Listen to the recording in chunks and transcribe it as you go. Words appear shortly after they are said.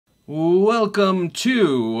Welcome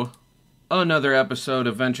to another episode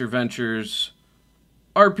of Venture Ventures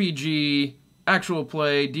RPG, actual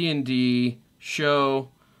play, D&D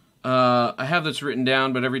show. I have this written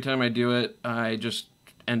down, but every time I do it, I just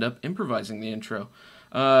end up improvising the intro.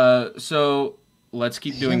 So let's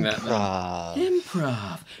keep doing that then.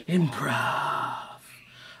 Improv.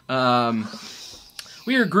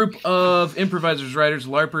 We are a group of improvisers, writers,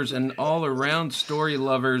 LARPers, and all-around story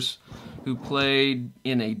lovers who played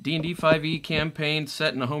in a D&D 5e campaign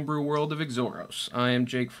set in a homebrew world of Exoros. I am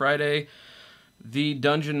Jake Friday, the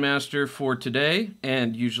Dungeon Master for today,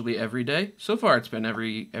 and usually every day. So far it's been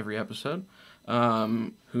every episode.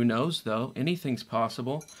 Who knows, though? Anything's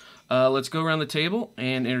possible. Let's go around the table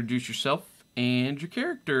and introduce yourself and your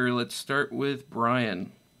character. Let's start with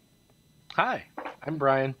Brian. Hi, I'm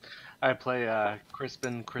Brian. I play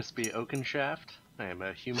Crispin Crispy Oakenshaft. I am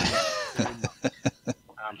a human.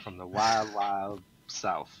 I'm from the wild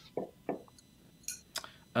south.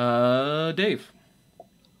 Dave.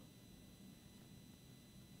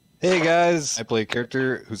 Hey guys, I play a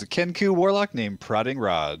character who's a Kenku Warlock named Prodding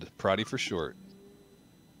Rod. Proddy for short.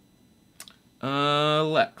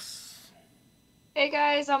 Lex. Hey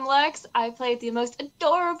guys, I'm Lex. I play the most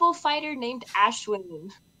adorable fighter named Ashwin.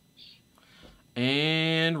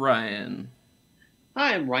 And Ryan.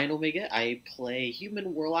 Hi, I'm Ryan Omega. I play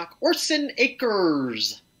human warlock Orson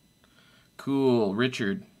Acres. Cool.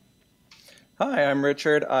 Richard. Hi, I'm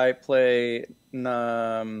Richard. I play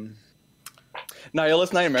Niolus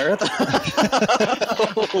Nightmare. What?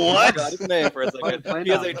 I got his name for a second.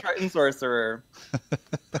 He is a Triton Sorcerer.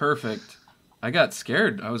 Perfect. I got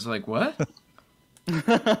scared. I was like, what?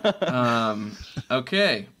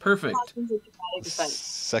 Okay, perfect.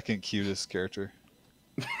 Second cutest character.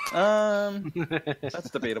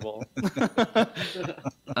 That's debatable.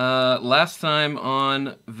 Last time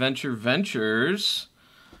on Venture Ventures,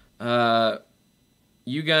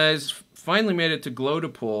 you guys finally made it to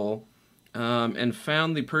Glowdapole and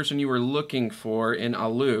found the person you were looking for in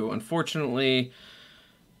Alu. Unfortunately,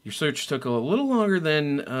 your search took a little longer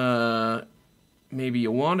than maybe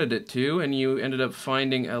you wanted it to, and you ended up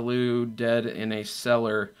finding Alu dead in a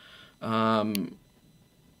cellar.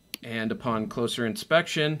 And upon closer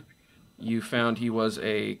inspection, you found he was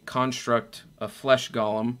a construct, a flesh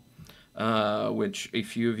golem, which a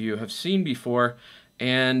few of you have seen before,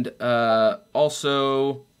 and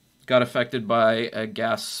also got affected by a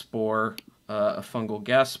gas spore, a fungal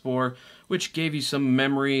gas spore, which gave you some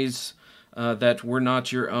memories that were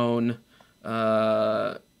not your own,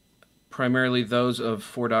 primarily those of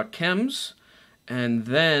 4.chems, and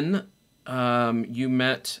then you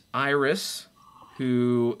met Iris,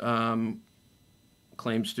 who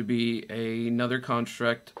claims to be another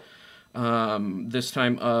construct, this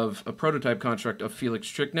time of a prototype construct of Felix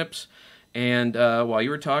Tricknips. And while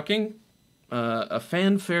you were talking, a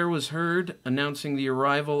fanfare was heard announcing the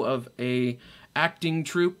arrival of a acting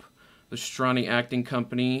troupe, the Strani Acting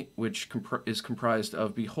Company, which is comprised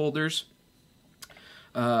of beholders,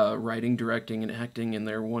 writing, directing, and acting in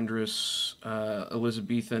their wondrous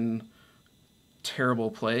Elizabethan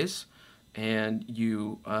terrible plays. And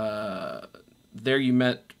you there you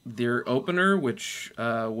met their opener, which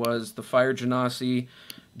was the Fire Genasi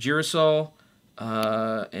Girasol,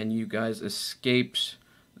 and you guys escaped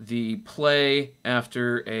the play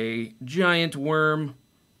after a giant worm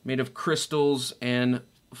made of crystals and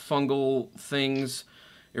fungal things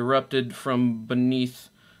erupted from beneath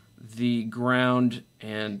the ground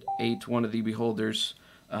and ate one of the beholders.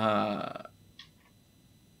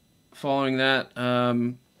 Following that,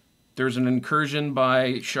 there's an incursion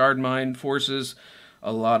by Shardmind forces,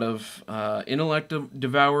 a lot of intellect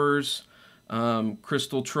devourers,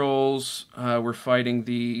 crystal trolls were fighting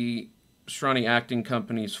the Strani Acting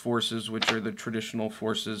Company's forces, which are the traditional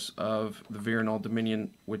forces of the Virinal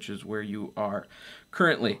Dominion, which is where you are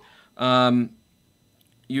currently. You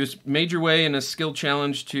made your way in a skill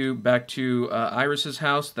challenge back to Iris's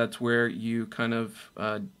house. That's where you kind of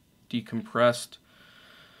decompressed.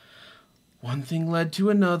 One thing led to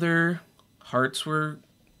another. Hearts were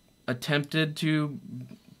people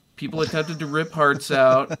attempted to rip hearts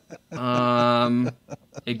out.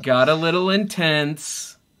 It got a little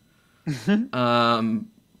intense.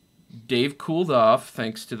 Dave cooled off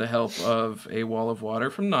thanks to the help of a wall of water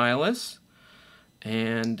from Niolus.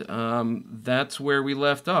 And that's where we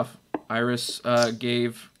left off. Iris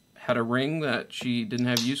had a ring that she didn't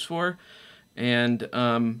have use for. And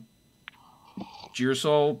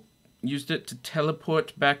Girasol used it to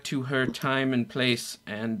teleport back to her time and place,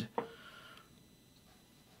 and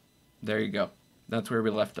there you go. That's where we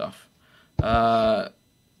left off.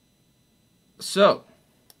 So,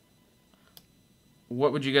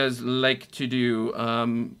 what would you guys like to do?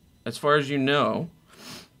 As far as you know,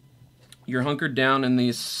 you're hunkered down in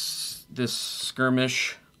this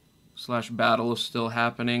skirmish / battle is still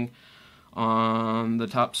happening on the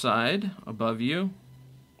top side above you.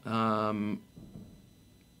 Girasol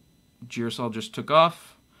just took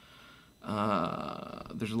off.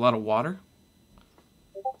 There's a lot of water.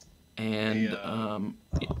 And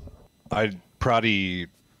Proddy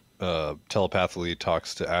telepathically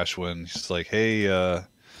talks to Ashwin. He's like, "Hey,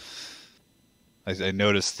 I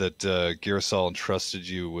noticed that Girasol entrusted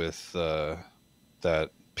you with that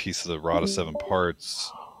piece of the rod of 7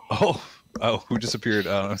 parts." Oh, who disappeared?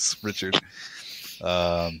 Oh, it's Richard.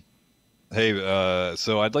 Hey,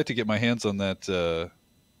 so I'd like to get my hands on that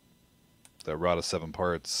that rod of 7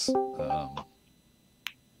 parts.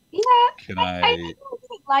 Can I really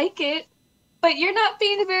like it, but you're not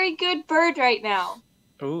being a very good bird right now.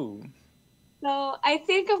 Ooh. So I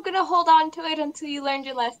think I'm gonna hold on to it until you learned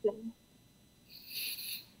your lesson.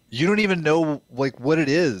 You don't even know what it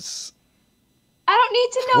is. I don't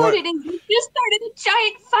need to know what it is. You just started a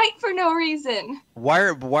giant fight for no reason. Why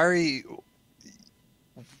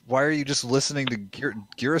are you just listening to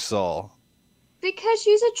Girasol? Because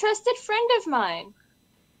she's a trusted friend of mine.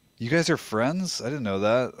 You guys are friends? I didn't know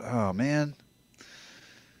that. Oh man.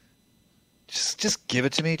 Just give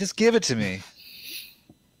it to me. Just give it to me.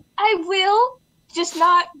 I will, just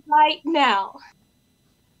not right now.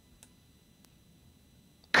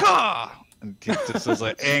 Caw! And he just says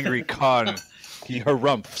like angry caw, and he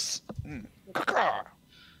harumphs. Caw!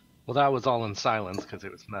 Well, that was all in silence because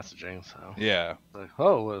it was messaging. So Yeah. like,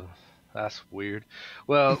 oh, well, that's weird.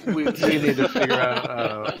 Well, we need to figure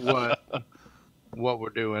out what we're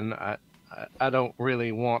doing. I don't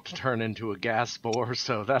really want to turn into a gas spore,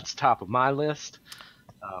 so that's top of my list.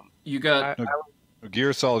 You got...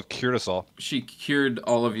 Girasol cured us all. She cured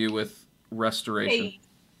all of you with restoration. Hey.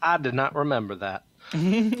 I did not remember that.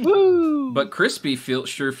 Woo! But Crispy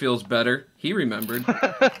sure feels better. He remembered.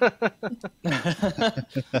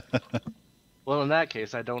 Well, in that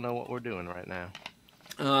case, I don't know what we're doing right now.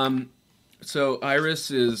 So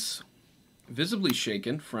Iris is visibly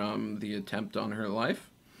shaken from the attempt on her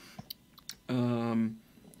life. And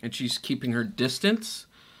she's keeping her distance.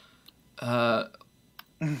 Do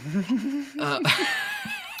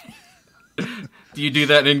you do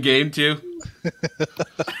that in game too?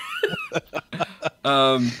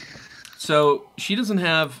 So she doesn't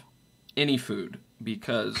have any food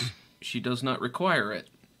because she does not require it.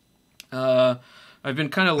 I've been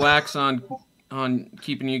kind of lax on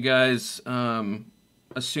keeping you guys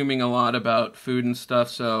assuming a lot about food and stuff.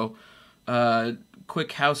 So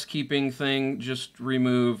quick housekeeping thing: just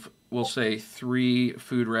remove, we'll say, 3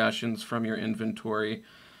 food rations from your inventory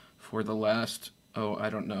for the last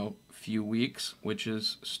few weeks, which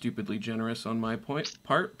is stupidly generous on my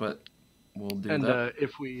part, but we'll do that. And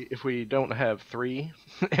if we don't have 3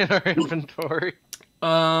 in our inventory,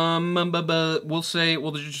 we'll say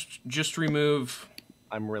we'll just remove.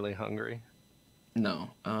 I'm really hungry.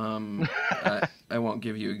 No, I won't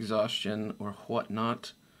give you exhaustion or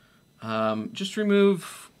whatnot. Just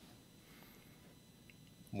remove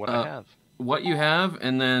what I have. What you have,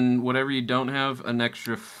 and then whatever you don't have, an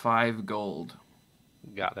extra 5 gold.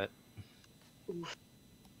 Got it.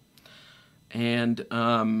 And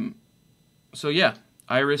so yeah,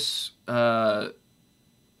 Iris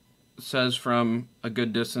says from a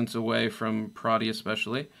good distance away from Proddy,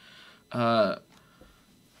 especially.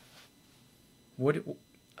 What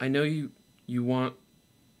I know you want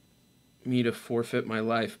me to forfeit my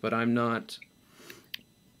life, but I'm not.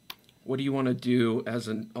 What do you want to do as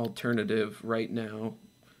an alternative right now?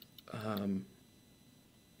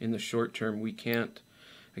 In the short term, we can't.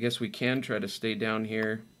 I guess we can try to stay down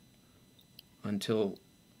here until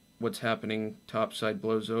what's happening topside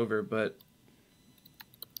blows over, but...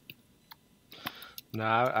 No,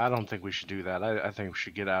 I don't think we should do that. I think we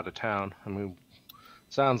should get out of town. I mean,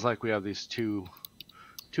 sounds like we have these two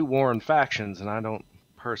warring factions, and I don't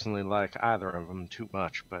personally like either of them too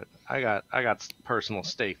much, but I got personal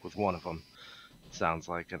stake with one of them. Sounds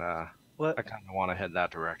like it. What? I kind of want to head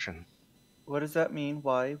that direction. What does that mean?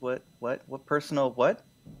 Why? What personal what?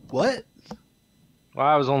 What? Well,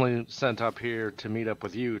 I was only sent up here to meet up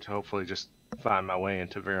with you to hopefully just find my way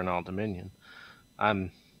into Veronal Dominion.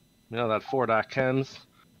 That Fort.chems,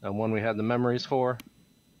 the one we had the memories for.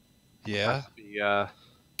 Yeah. The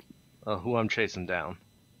who I'm chasing down.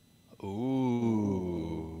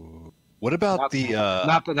 Ooh. What about Not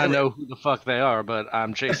that I I know who the fuck they are, but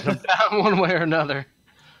I'm chasing them down one way or another.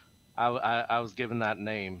 I was given that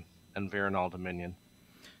name in Veronal Dominion.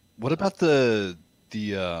 What about the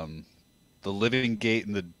living gate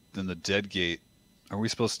and the dead gate? Are we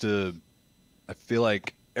supposed to? I feel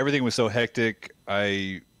like everything was so hectic.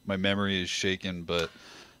 My memory is shaken, but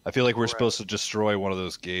I feel like we're supposed to destroy one of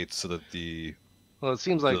those gates so that the. Well, it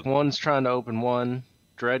seems like one's trying to open one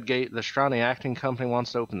dread gate. The Strani Acting Company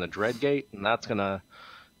wants to open the dread gate, and that's gonna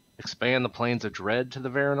expand the planes of dread to the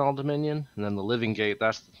Veronal Dominion. And then the living gate,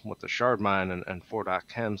 that's what the Shardmind and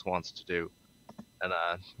 4.chems wants to do. And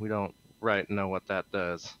we don't know what that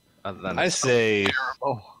does. Other than I say,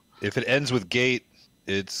 terrible. If it ends with gate,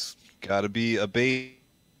 it's got to be a bait.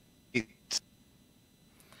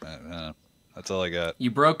 That's all I got.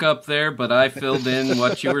 You broke up there, but I filled in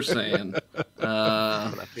what you were saying.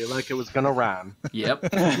 I feel like it was gonna rhyme.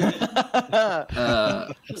 Yep.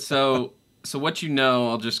 So what you know,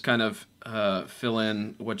 I'll just kind of fill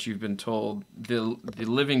in what you've been told. The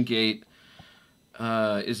living gate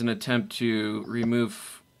is an attempt to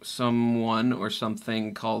remove someone or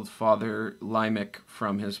something called Father Lymic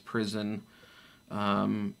from his prison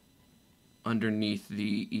underneath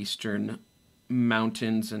the eastern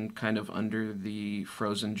mountains and kind of under the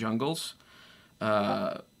frozen jungles.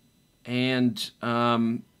 The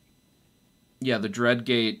Dread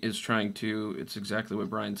Gate is trying to, it's exactly what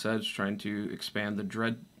Brian said, it's trying to expand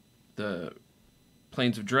the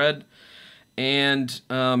Plains of Dread. And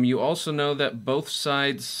you also know that both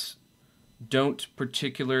sides don't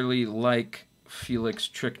particularly like Felix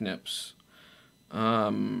Tricknips.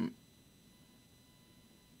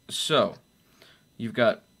 So, you've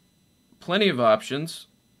got plenty of options.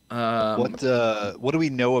 What do we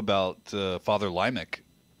know about Father Lymic?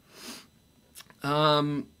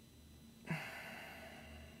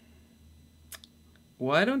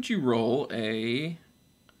 Why don't you roll a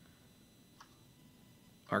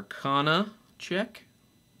Arcana check?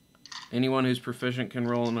 Anyone who's proficient can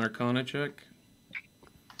roll an Arcana check.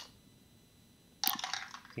 I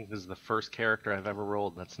think this is the first character I've ever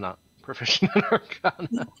rolled that's not proficient in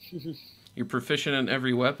Arcana. You're proficient in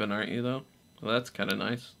every weapon, aren't you, though? Well, that's kind of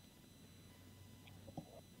nice.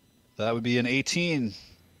 That would be an 18.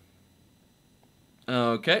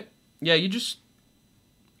 Okay. Yeah, you just...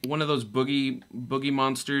 One of those boogie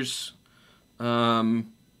monsters.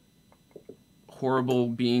 Horrible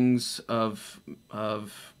beings of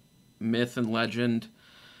myth and legend.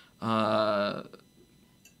 That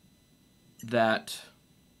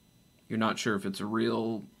you're not sure if it's a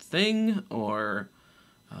real thing or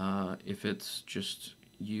if it's just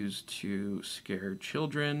used to scare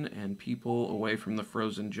children and people away from the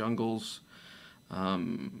frozen jungles.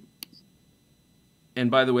 And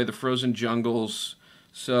by the way, the frozen jungles,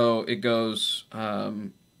 so it goes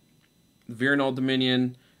Veronal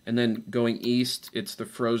Dominion, and then going east, it's the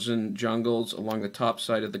frozen jungles along the top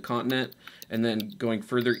side of the continent, and then going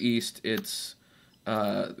further east, it's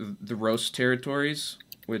the Roast territories,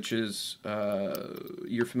 which is,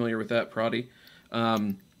 you're familiar with that, Proddy.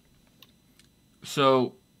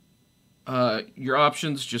 So your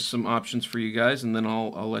options, just some options for you guys, and then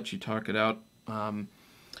I'll let you talk it out.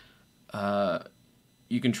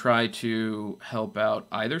 You can try to help out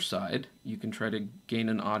either side. You can try to gain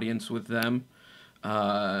an audience with them.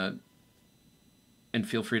 And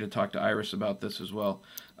feel free to talk to Iris about this as well.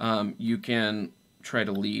 You can try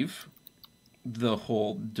to leave the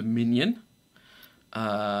whole Dominion.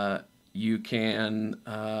 You can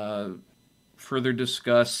further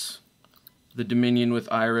discuss the Dominion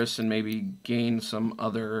with Iris and maybe gain some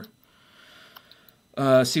other...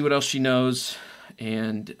 see what else she knows.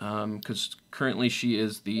 And because currently she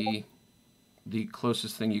is the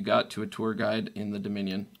closest thing you got to a tour guide in the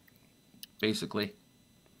Dominion, basically.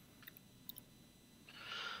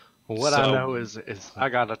 What I know is I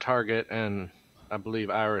got a target, and I believe,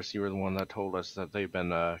 Iris, you were the one that told us that they've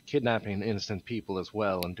been kidnapping innocent people as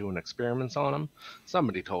well and doing experiments on them.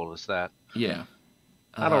 Somebody told us that. Yeah.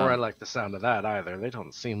 I don't really like the sound of that either. They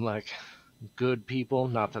don't seem like good people.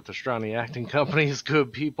 Not that the Strani Acting Company is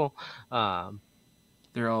good people.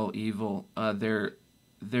 They're all evil.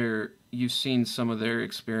 You've seen some of their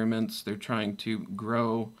experiments. They're trying to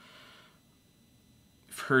grow.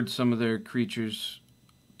 I've heard some of their creatures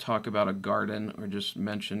talk about a garden or just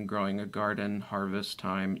mention growing a garden, harvest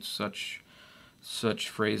time, such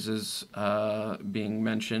phrases being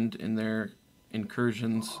mentioned in their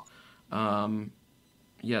incursions.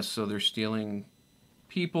 Yes, so they're stealing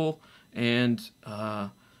people, and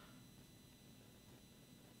the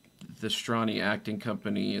Strani Acting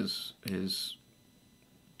Company is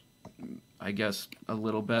I guess a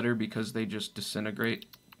little better because they just disintegrate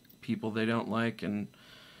people they don't like, and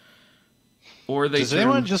or they Does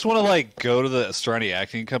anyone just want to like go to the Strani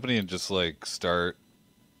Acting Company and just like start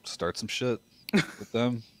some shit with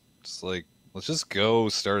them? Just like, let's just go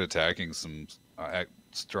start attacking some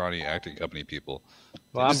Strani acting company people.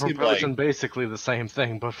 Well, I'm just seem proposing like basically the same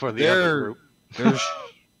thing, but for the other group.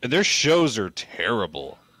 And their shows are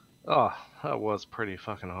terrible. Oh, that was pretty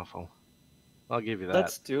fucking awful. I'll give you that.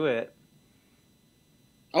 Let's do it.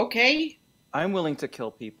 Okay. I'm willing to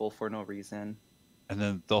kill people for no reason. And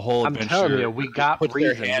then the whole I'm adventure. telling you, we got put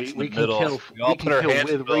their reason. hands in We the can middle. kill. We all put our hands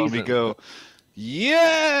in the middle and we go,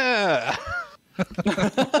 yeah.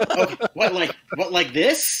 Okay. What like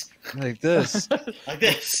this? Like this. Like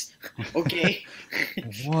this. Okay.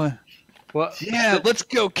 What? Well, Yeah, let's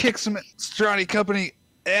go kick some Strani company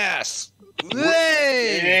ass.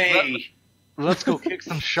 Hey! Hey. let's go kick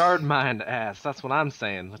some Shardmind ass. That's what I'm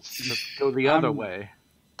saying. Let's go the other way.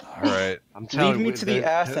 All right. I'm telling Leave you, me to the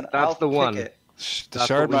ass and that's I'll the one. kick it. The That's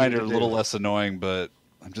what we Shardmind need are to a little do. less annoying, but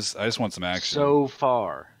I just want some action. So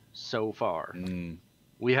far. Mm.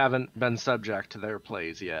 We haven't been subject to their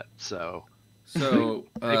plays yet, so So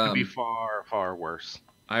it could be far, far worse.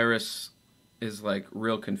 Iris is like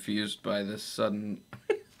real confused by this sudden,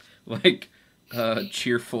 like,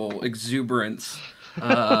 cheerful exuberance,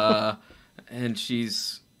 and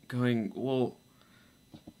she's going, well,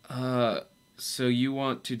 so you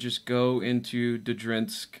want to just go into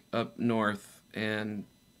Dodrinsk up north and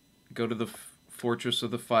go to the Fortress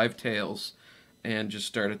of the Five Tails and just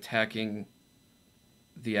start attacking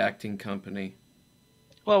the acting company?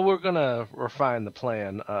 Well, we're gonna refine the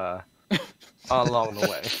plan along the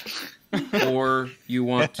way. Or you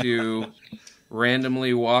want to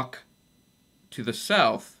randomly walk to the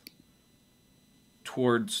south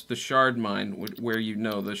towards the Shardmind, where you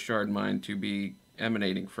know the Shardmind to be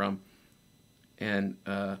emanating from, and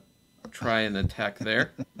try and attack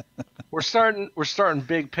there. We're starting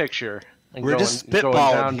big picture. And We're going, just going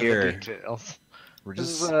spitballing down here. To the details. We're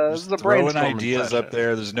This just, is a throwing brainstorming ideas session. up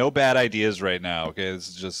there. There's no bad ideas right now. Okay, this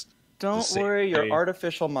is just. Don't same worry your way.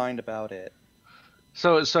 artificial mind about it.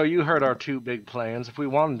 So you heard our two big plans. If we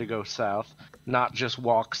wanted to go south, not just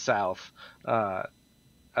walk south, I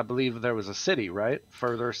believe there was a city, right?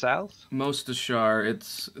 Further south? Most of Shar,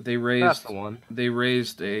 they That's the one. They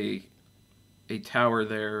raised a tower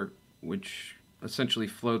there, which essentially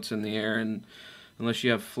floats in the air, and unless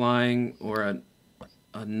you have flying or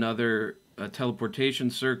another teleportation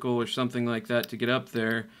circle or something like that to get up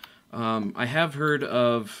there, I have heard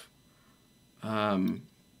of some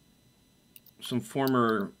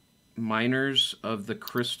former miners of the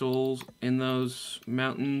crystals in those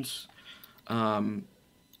mountains. I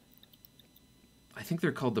think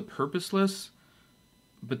they're called the Purposeless,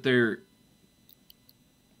 but they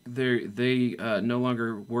no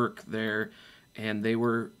longer work there, and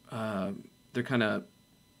they're kind of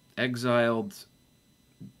exiled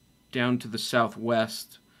down to the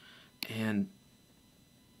southwest, and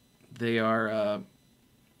they are.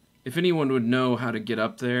 If anyone would know how to get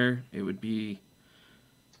up there, it would be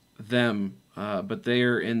them. But they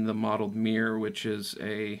are in the Mottled Mirror, which is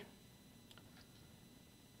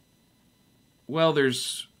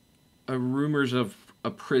there's rumors of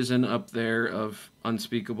a prison up there of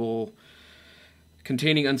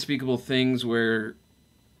containing unspeakable things where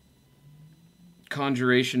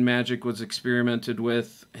conjuration magic was experimented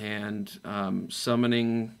with, and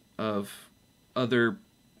summoning of other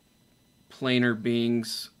planar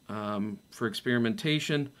beings for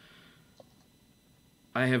experimentation.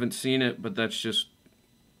 I haven't seen it, but that's just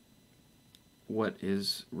what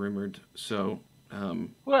is rumored. So,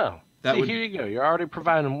 Well, that would... here you go. You're already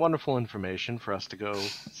providing wonderful information for us to go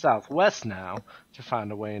southwest now to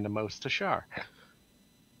find a way into Most Tashar.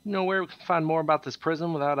 You know where we can find more about this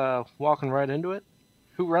prison without walking right into it?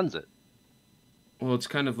 Who runs it? Well, it's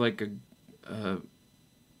kind of like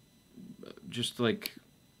just like,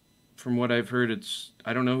 from what I've heard,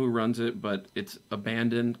 I don't know who runs it, but it's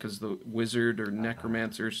abandoned because the wizard or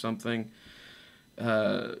necromancer or something,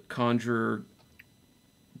 conjurer,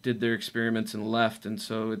 did their experiments and left, and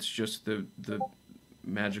so it's just the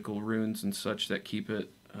magical runes and such that keep it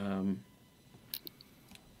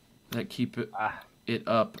it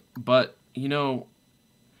up. But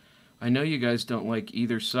I know you guys don't like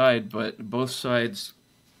either side, but both sides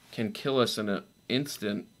can kill us in an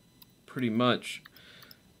instant, pretty much.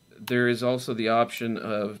 There is also the option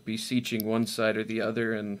of beseeching one side or the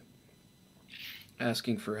other and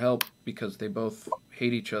asking for help because they both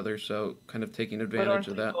hate each other, so kind of taking advantage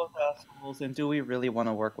of that. Both assholes, and do we really want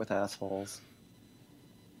to work with assholes?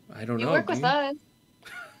 I don't You know. work with us.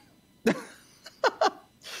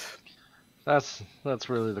 That's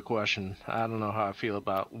really the question. I don't know how I feel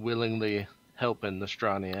about willingly helping the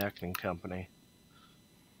Strani acting company.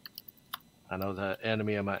 I know the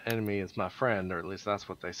enemy of my enemy is my friend, or at least that's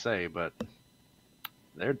what they say, but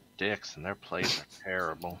they're dicks and their plays are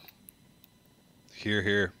terrible. Here,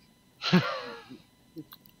 here.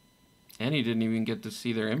 And you didn't even get to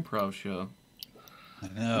see their improv show. I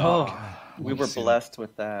know. Oh, we were blessed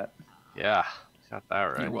with that. Yeah, got that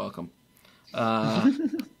right. You're welcome.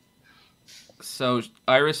 So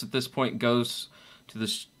Iris at this point goes to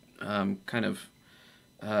this kind of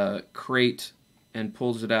crate and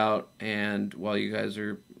pulls it out, and while you guys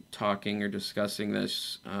are talking or discussing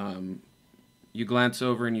this, you glance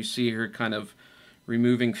over and you see her kind of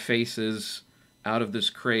removing faces out of this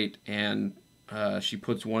crate, and she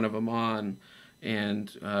puts one of them on, and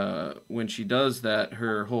when she does that,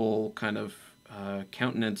 her whole kind of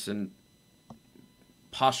countenance and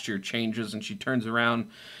posture changes, and she turns around.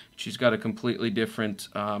 She's got a completely different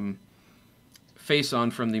face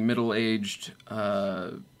on from the middle-aged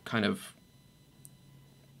kind of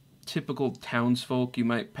typical townsfolk you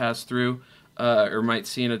might pass through or might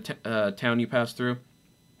see in a town you pass through.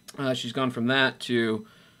 She's gone from that to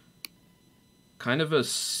kind of a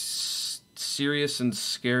serious and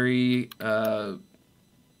scary,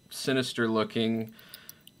 sinister-looking.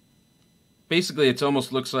 Basically, it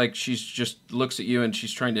almost looks like she's just looks at you and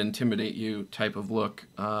she's trying to intimidate you type of look.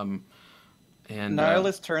 And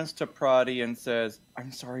Niolus turns to Proddy and says,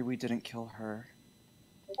 "I'm sorry we didn't kill her."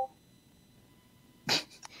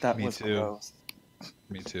 That Me was too. gross.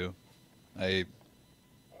 Me too. I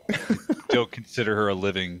don't consider her a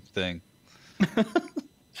living thing.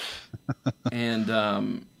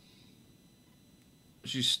 And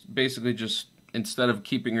she's basically just, instead of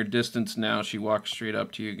keeping her distance now, she walks straight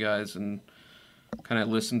up to you guys and kind of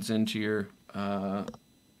listens into your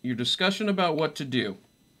discussion about what to do.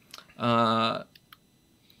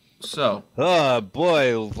 So. Oh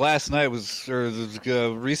boy, last night was, or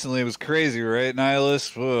recently it was crazy, right,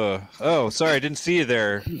 Niolus? Oh, sorry, I didn't see you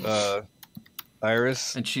there,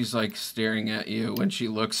 Iris. And she's like staring at you when she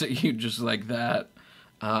looks at you just like that.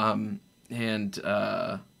 And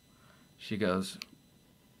she goes,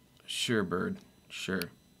 "Sure, bird, sure."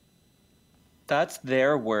 That's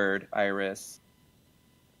their word, Iris.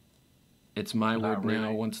 It's my Not word now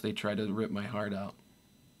really. once they try to rip my heart out.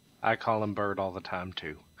 I call him Bird all the time,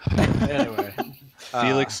 too. Anyway.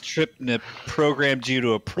 Felix Tripnip programmed you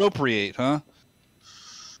to appropriate, huh?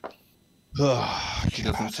 Oh, She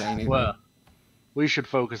doesn't say anything. Well, we should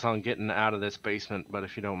focus on getting out of this basement, but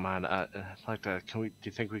if you don't mind, I'd like to, do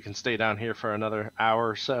you think we can stay down here for another hour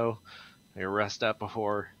or so? Maybe rest up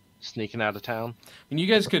before sneaking out of town? And you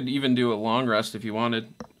guys could even do a long rest if you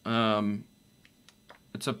wanted.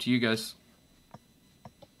 It's up to you guys.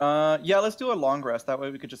 Yeah, let's do a long rest. That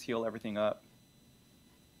way we could just heal everything up.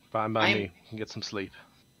 Fine by me. Get some sleep.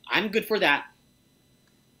 I'm good for that.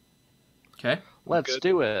 Okay. Let's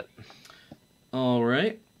do it. All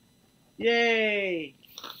right. Yay!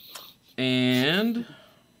 And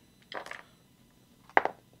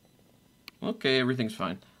okay, everything's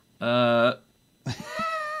fine. The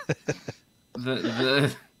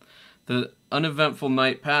uneventful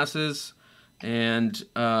night passes, and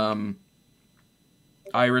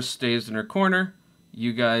Iris stays in her corner.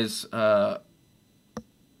 You guys, I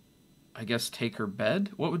guess, take her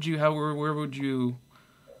bed. What would you? Where would you?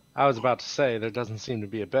 I was about to say, there doesn't seem to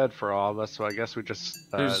be a bed for all of us, so I guess we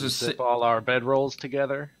just There's a zip all our bedrolls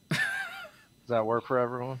together. Does that work for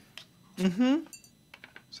everyone? Mm-hmm.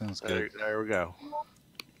 sounds good. There we go.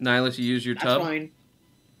 Niolus, you use your That's tub. fine.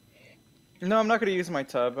 No, I'm not going to use my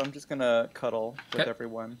tub. I'm just going to cuddle with Okay.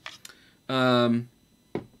 everyone.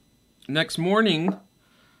 Next morning,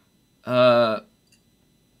 there's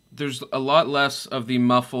a lot less of the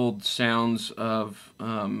muffled sounds of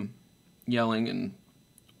yelling and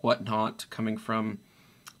whatnot coming from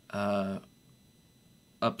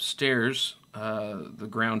upstairs, the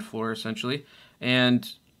ground floor essentially.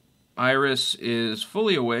 And Iris is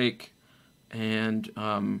fully awake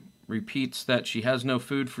and repeats that she has no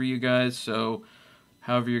food for you guys. So,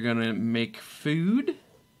 however you're gonna make food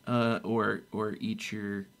or eat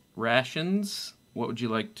your rations, what would you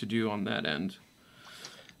like to do on that end?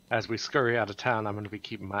 As we scurry out of town, I'm going to be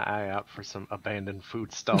keeping my eye out for some abandoned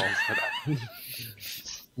food stalls that I can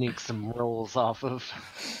sneak some rolls off of.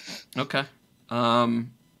 Okay.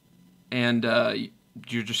 And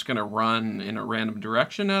you're just gonna run in a random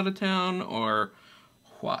direction out of town, or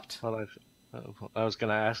what? Well, I was going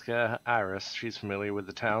to ask Iris. She's familiar with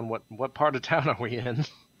the town. What part of town are we in?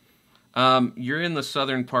 You're in the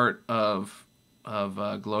southern part of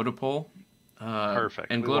Glotopol.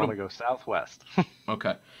 Perfect. And we want to go southwest.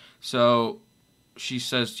 Okay. So she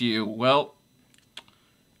says to you, "Well,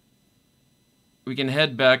 we can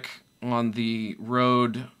head back on the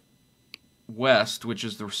road west, which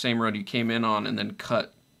is the same road you came in on, and then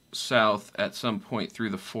cut south at some point through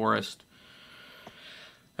the forest.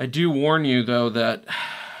 I do warn you, though, that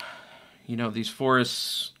these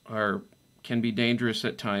forests can be dangerous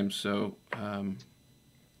at times. So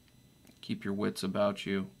keep your wits about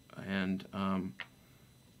you. And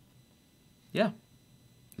yeah,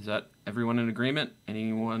 is that everyone in agreement?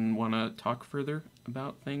 Anyone want to talk further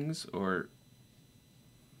about things or?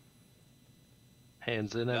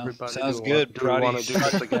 Hands in, Yeah, everybody. sounds Do good, we want Proddy. to do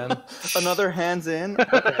this again? Another hands in. Okay.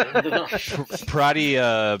 Proddy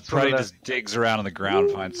that- just digs around on the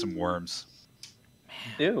ground, finds some worms.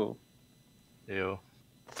 Ew. Ew.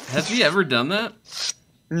 Has he ever done that?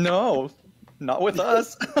 No, not with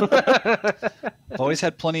us. I've always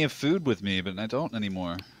had plenty of food with me, but I don't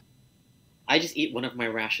anymore. I just eat one of my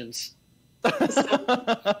rations.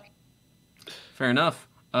 Fair enough.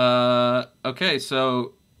 Okay,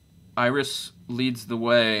 so Iris leads the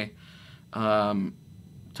way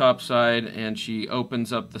topside, and she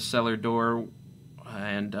opens up the cellar door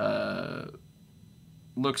and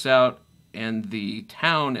looks out, and the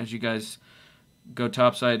town, as you guys go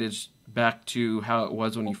topside, is back to how it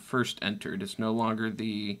was when you first entered. It's no longer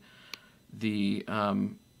the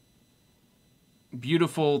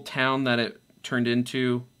beautiful town that it turned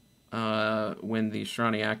into when the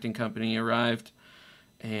Stronny Acting Company arrived,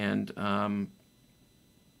 and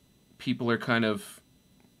people are kind of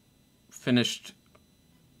finished.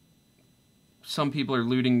 Some people are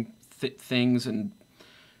looting things and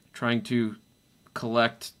trying to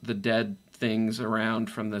collect the dead things around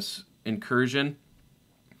from this incursion.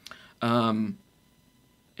 And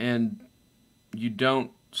you don't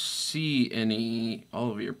see any. All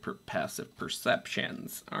of your passive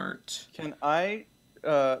perceptions aren't. Can I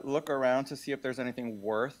look around to see if there's anything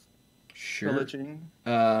worth pillaging?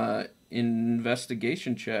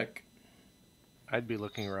 Investigation check. I'd be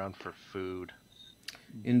looking around for food.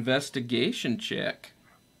 Investigation check.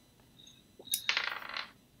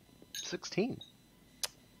 16.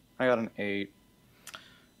 I got an 8.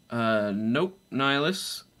 Nope,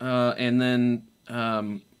 Niolus. And then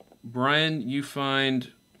Brian, you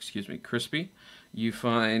find, Crispy, you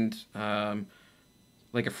find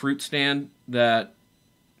like a fruit stand that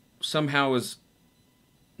somehow is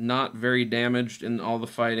not very damaged in all the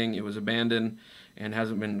fighting. It was abandoned and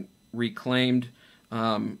hasn't been reclaimed.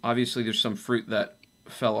 Obviously, there's some fruit that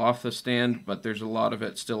fell off the stand, but there's a lot of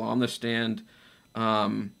it still on the stand.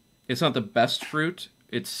 It's not the best fruit.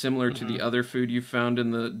 It's similar to the other food you found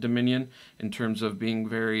in the Dominion in terms of being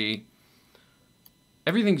very...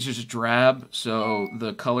 Everything's just drab, so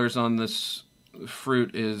the colors on this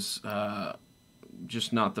fruit is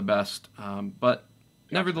just not the best. But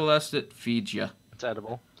nevertheless, it feeds you. It's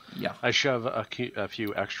edible. Yeah. I shove a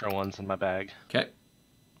few extra ones in my bag. Okay.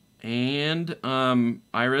 And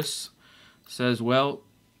Iris says, well,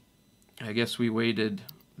 I guess we waited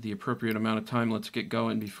the appropriate amount of time. Let's get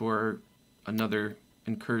going before another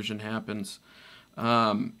incursion happens.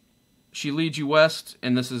 She leads you west,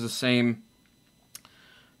 and this is the same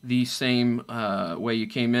way you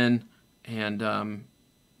came in. And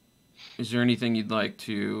is there anything you'd like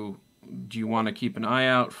to... Do you want to keep an eye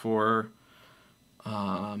out for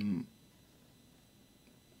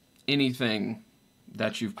anything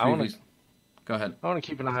that you've previously... Go ahead. I want to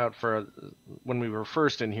keep an eye out for when we were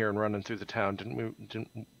first in here and running through the town.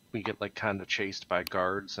 Didn't we get like kind of chased by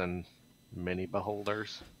guards and mini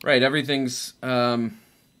beholders? Right. Everything's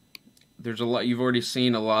there's a lot. You've already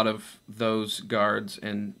seen a lot of those guards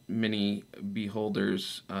and mini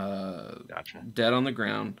beholders Gotcha. dead on the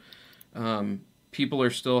ground. People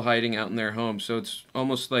are still hiding out in their homes, so it's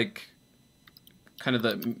almost like kind of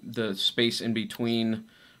the space in between,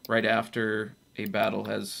 right after a battle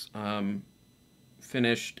has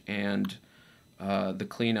finished and the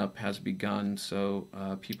cleanup has begun. So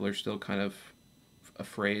people are still kind of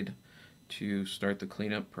afraid to start the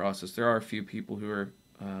cleanup process. There are a few people who are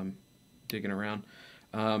digging around.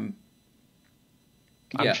 I'm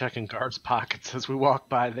Yeah. checking guards' pockets as we walk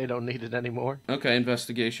by. They don't need it anymore. Okay,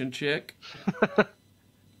 investigation check.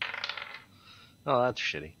 Oh, that's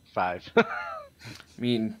shitty. 5. I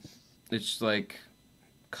mean, it's like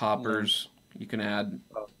coppers. You can add,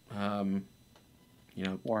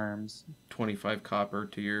 Worms. 25 copper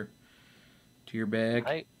to your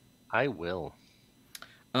bag. I will.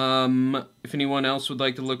 If anyone else would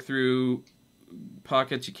like to look through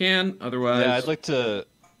pockets, you can. Otherwise, Yeah, I'd like to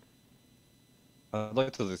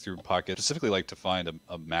look through pockets. Specifically, like to find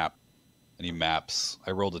a map. Any maps?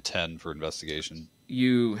 I rolled a 10 for investigation.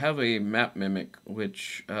 you have a map mimic,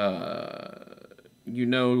 which you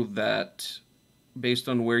know that based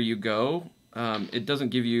on where you go, it doesn't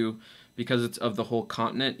give you, because it's of the whole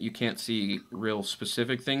continent, you can't see real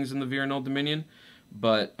specific things in the Virenal Dominion,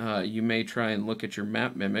 but you may try and look at your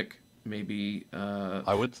map mimic maybe.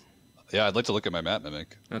 I would. Yeah, I'd like to look at my map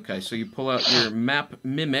mimic. Okay, so you pull out your map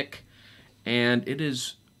mimic, and it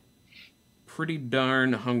is pretty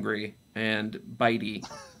darn hungry and bitey.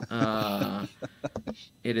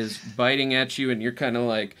 It is biting at you, and you're kind of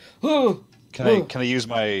like, oh. Can I use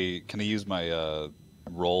my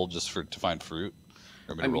roll just to find fruit?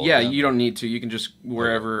 Yeah, you don't need to. You can just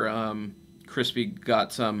wherever Crispy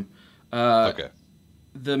got some. Okay.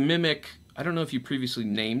 The mimic. I don't know if you previously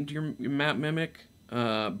named your map mimic,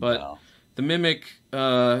 but No. the mimic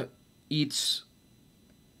eats.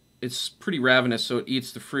 It's pretty ravenous, so it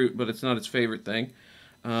eats the fruit, but it's not its favorite thing.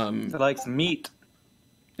 It likes meat.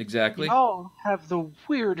 Exactly. Y'all have the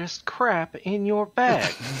weirdest crap in your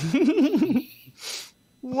bag.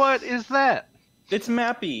 What is that? It's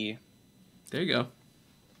Mappy. There you go.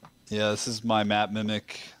 Yeah, this is my map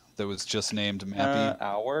mimic that was just named Mappy.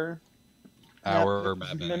 Our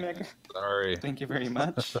Map mimic. mimic. Sorry. Thank you very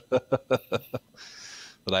much.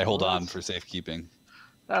 But I hold on for safekeeping.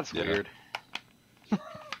 That's Yeah. weird.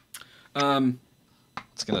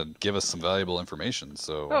 It's gonna give us some valuable information.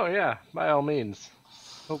 So. Oh yeah, by all means.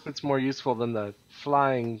 Hope it's more useful than the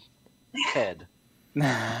flying head.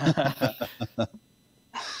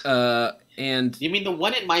 And You mean the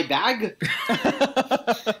one in my bag?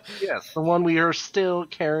 Yes, the one we are still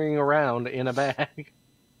carrying around in a bag.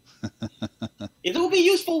 It will be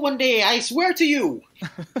useful one day, I swear to you.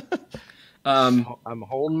 I'm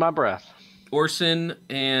holding my breath. Orson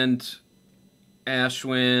and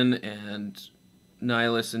Ashwin and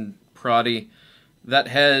Niolus and Proddy, that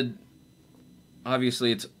head,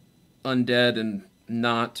 obviously it's undead and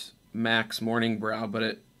not Max Morningbrow,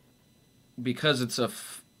 but because it's a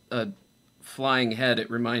flying head, it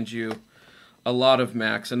reminds you a lot of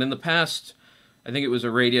Max. And in the past, I think it was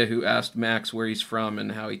Aradia who asked Max where he's from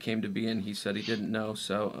and how he came to be, and he said he didn't know.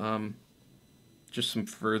 So just some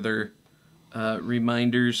further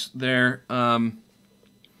reminders there.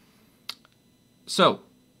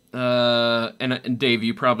 And Dave,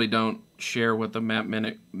 you probably don't share what the map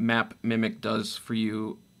mimic does for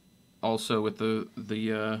you, also with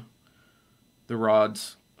the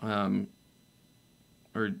rods, or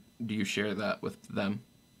do you share that with them,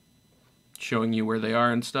 showing you where they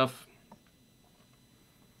are and stuff?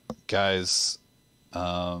 Guys,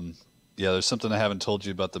 yeah, there's something I haven't told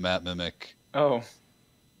you about the map mimic. Oh.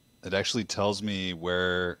 It actually tells me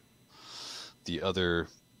where the other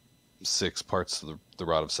 6 parts of the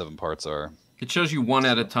rod of 7 parts are. It shows you one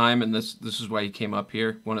at a time, and this is why you came up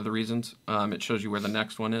here. One of the reasons. It shows you where the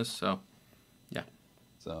next one is. So, yeah.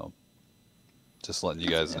 So, just letting you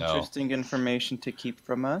guys know. Interesting information to keep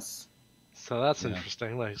from us. So that's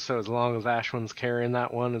interesting. Like, so as long as Ashwin's carrying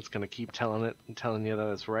that one, it's gonna keep telling you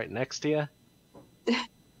that it's right next to you.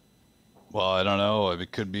 Well, I don't know.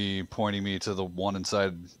 It could be pointing me to the one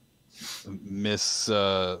inside Miss,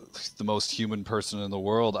 the most human person in the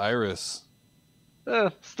world, Iris.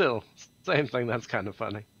 Still, same thing. That's kind of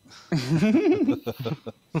funny.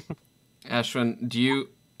 Ashwin, do you...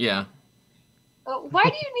 Yeah. Why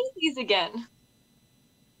do you need these again?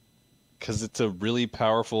 Because it's a really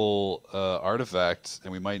powerful artifact,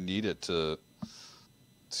 and we might need it to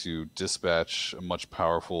dispatch a much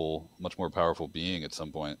more powerful being at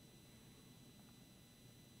some point.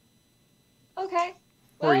 Okay.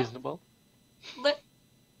 Well, Reasonable.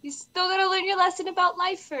 You still gotta learn your lesson about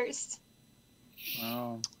life first.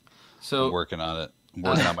 Oh. So I'm working on it. I'm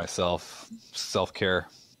working on myself. Self-care.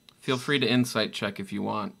 feel free to insight check if you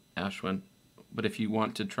want, Ashwin. But if you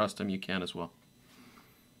want to trust him, you can as well.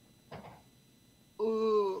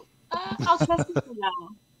 Ooh. I'll trust you for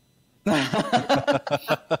now.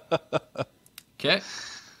 Okay.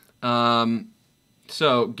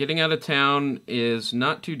 So getting out of town is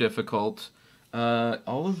not too difficult. Looking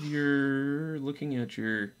at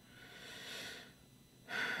your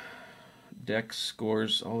dex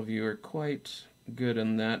scores, all of you are quite good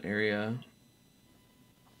in that area.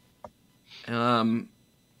 And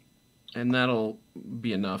that'll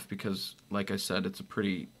be enough because, like I said, it's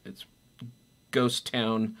ghost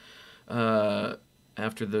town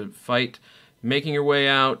after the fight. Making your way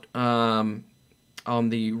out on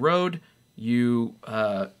the road, you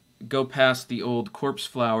go past the old corpse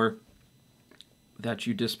flower that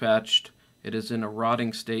you dispatched. It is in a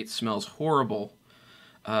rotting state, smells horrible.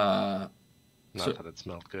 Not that it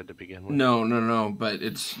smelled good to begin with. No, but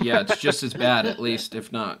it's just as bad, at least, if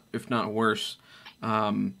not worse.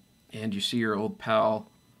 And you see your old pal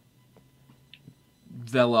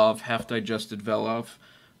Velov, half-digested Velov,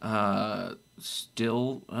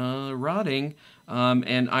 still rotting.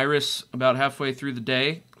 And Iris, about halfway through the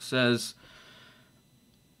day, says,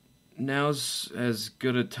 "Now's as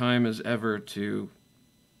good a time as ever to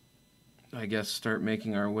I guess, start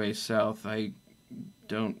making our way south. I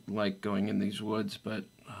don't like going in these woods, but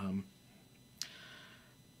I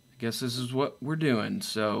guess this is what we're doing.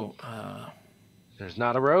 So There's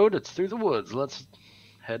not a road, it's through the woods. Let's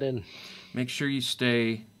head in. make sure you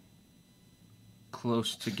stay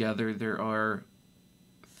close together. There are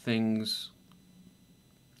things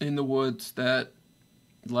in the woods that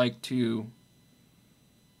like to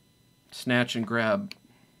snatch and grab,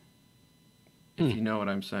 if you know what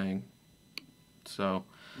I'm saying. So,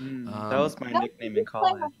 that was my nickname in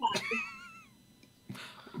college.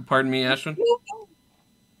 pardon me, Ashwin?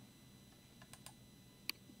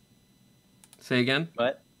 Say again?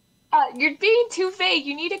 What? You're being too vague.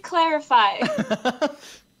 You need to clarify.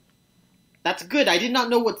 That's good. I did not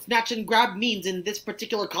know what snatch and grab means in this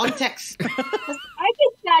particular context. I can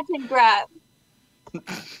snatch and grab.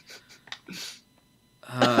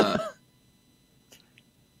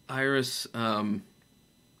 Iris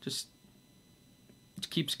just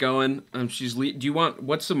keeps going. Do you want,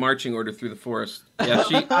 what's the marching order through the forest? Yeah,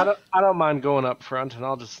 I don't mind going up front, and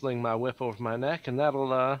I'll just sling my whip over my neck, and that'll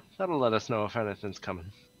let us know if anything's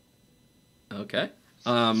coming. Okay.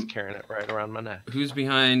 Just carrying it right around my neck. Who's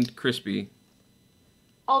behind Crispy?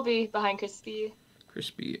 I'll be behind Crispy.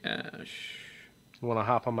 Crispy Ash. You want to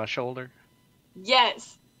hop on my shoulder?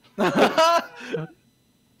 Yes.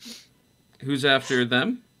 Who's after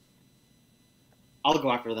them? I'll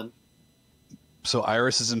go after them. So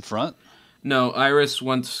Iris is in front? No, Iris,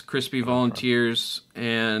 once Crispy volunteers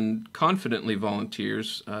and confidently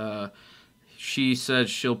volunteers, she says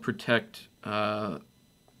she'll protect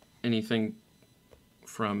anything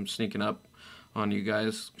from sneaking up on you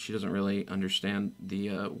guys. She doesn't really understand the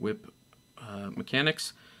whip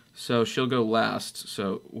mechanics, so she'll go last.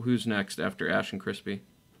 So who's next after Ash and Crispy?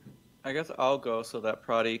 I guess I'll go so that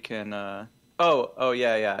Proddy can. Oh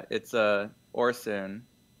yeah. It's Orson,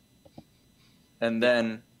 and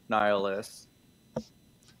then Niolus,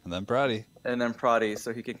 And then Proddy.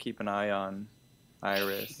 so he can keep an eye on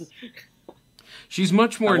Iris. She's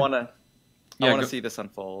much more. I want to see this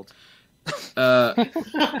unfold.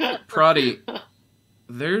 Proddy,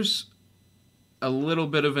 there's a little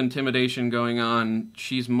bit of intimidation going on.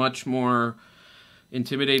 She's much more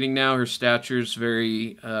intimidating now. Her stature's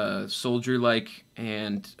very soldier-like,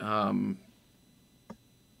 and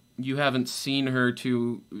you haven't seen her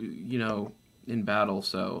in battle,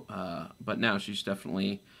 so but now she's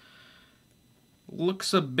definitely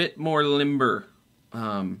looks a bit more limber.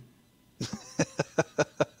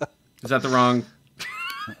 Is that the wrong?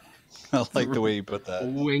 I like the way you put that.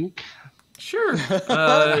 Wink. Sure.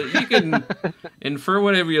 You can infer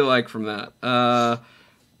whatever you like from that.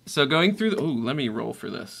 So going through the... Ooh, let me roll for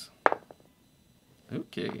this.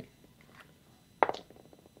 Okay.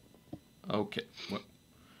 Okay. What?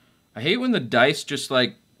 I hate when the dice just,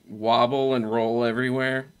 wobble and roll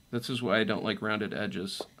everywhere. This is why I don't like rounded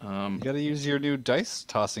edges. You gotta use your new dice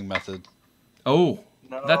tossing method. Oh,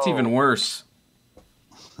 no. That's even worse.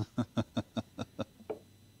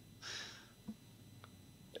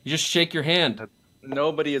 You just shake your hand.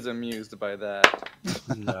 Nobody is amused by that.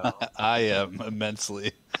 No. I am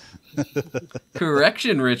immensely.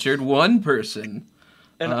 Correction, Richard. One person.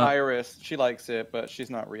 And Iris, she likes it, but she's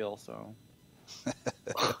not real, so.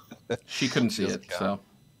 She couldn't see it, so.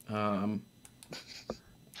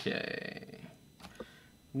 Okay.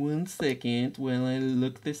 1 second while I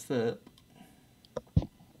look this up.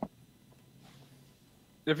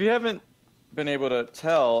 If you haven't been able to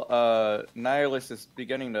tell, Niolus is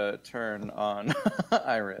beginning to turn on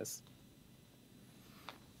Iris.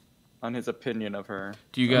 On his opinion of her.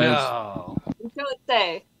 Do you guys... No. Don't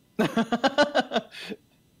say.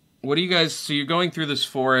 What do you guys... So you're going through this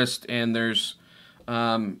forest, and there's...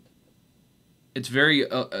 it's very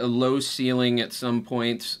a low ceiling at some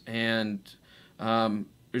points, and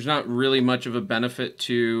there's not really much of a benefit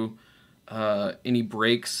to any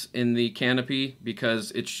breaks in the canopy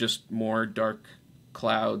because it's just more dark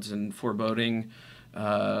clouds and foreboding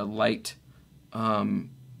light. Are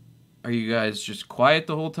you guys just quiet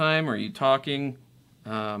the whole time? Are you talking?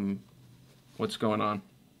 What's going on?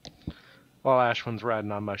 While Ashwin's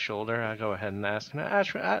riding on my shoulder, I go ahead and ask,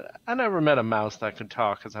 Ashwin, I never met a mouse that could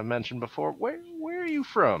talk, as I mentioned before. Where are you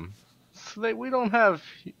from? So we don't have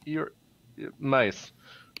your mice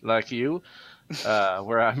like you.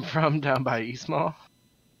 Where I'm from, down by Eastmall.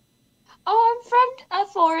 Oh, I'm from a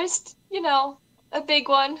forest. A big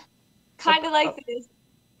one. Kind of like this.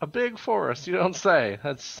 A big forest, you don't say.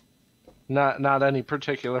 That's not any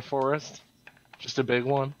particular forest. Just a big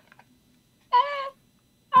one.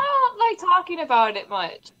 I don't like talking about it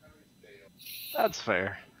much. That's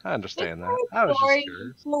fair. I understand that. It's I was boring, just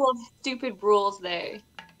curious. full of stupid rules there.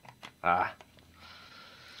 Ah.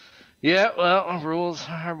 Yeah, well, rules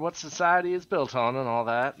are what society is built on and all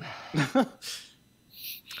that.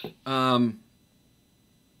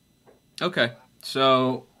 Okay,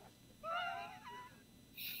 so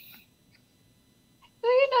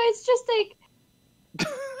It's just like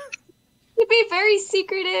to be very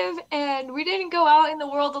secretive, and we didn't go out in the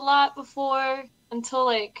world a lot before until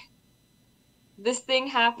like this thing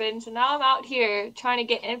happened. So now I'm out here trying to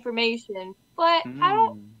get information, but I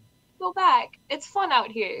don't go back. It's fun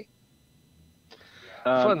out here.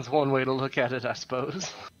 Fun's one way to look at it, I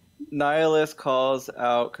suppose. Niolus calls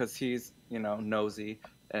out because he's, nosy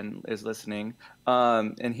and is listening.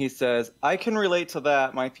 And he says, "I can relate to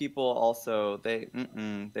that. My people also, they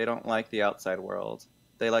don't like the outside world.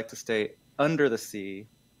 They like to stay under the sea.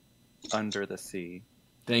 Under the sea."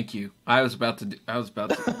 Thank you. I was about to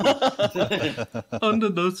under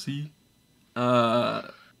the sea.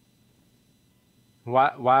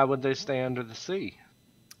 Why would they stay under the sea?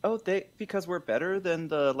 Oh, because we're better than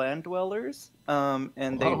the land dwellers, and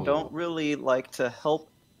they don't really like to help,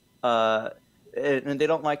 and they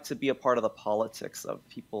don't like to be a part of the politics of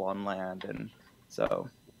people on land, and so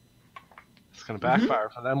it's gonna backfire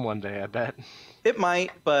for them one day, I bet. It might,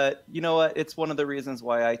 but you know what? It's one of the reasons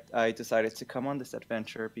why I decided to come on this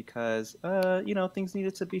adventure because things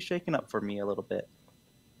needed to be shaken up for me a little bit.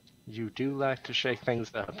 You do like to shake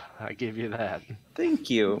things up. I give you that. Thank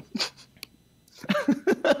you.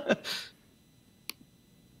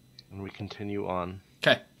 And we continue on.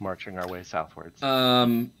 Okay. Marching our way southwards.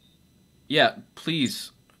 Yeah,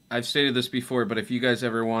 please. I've stated this before, but if you guys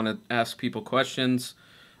ever want to ask people questions,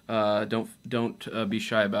 don't be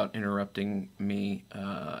shy about interrupting me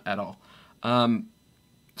at all.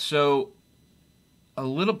 So,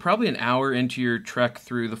 probably an hour into your trek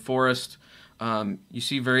through the forest, you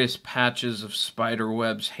see various patches of spider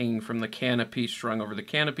webs hanging from the canopy, strung over the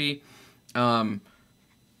canopy.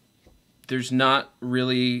 There's not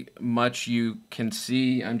really much you can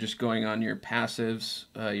see. I'm just going on your passives,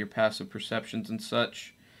 your passive perceptions and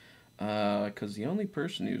such, because the only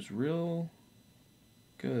person who's real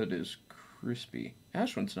good is Crispy.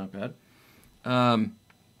 Ashwin's not bad. But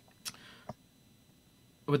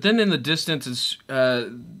then in the distance, is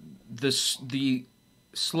the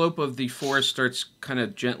slope of the forest starts kind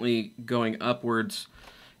of gently going upwards,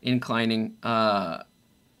 inclining.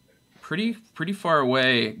 Pretty far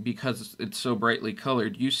away because it's so brightly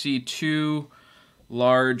colored. You see two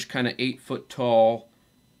large, kind of 8-foot tall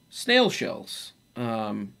snail shells,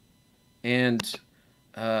 and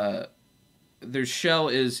their shell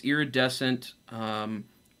is iridescent. The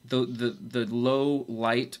low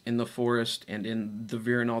light in the forest and in the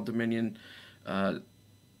Virinal Dominion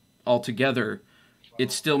altogether,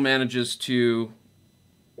 it still manages to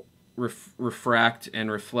refract and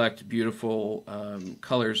reflect beautiful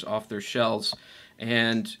colors off their shells.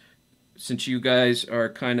 And since you guys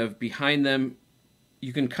are kind of behind them,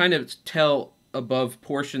 you can kind of tell above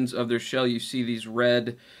portions of their shell, you see these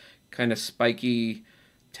red kind of spiky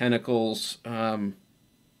tentacles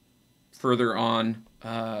further on.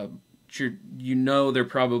 They're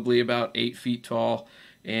probably about 8 feet tall,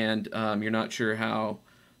 and you're not sure how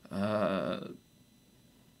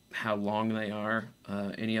long they are,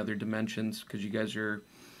 any other dimensions, because you guys are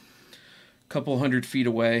a couple hundred feet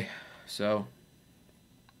away. So,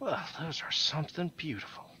 well, those are something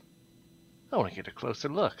beautiful. I want to get a closer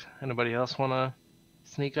look. Anybody else want to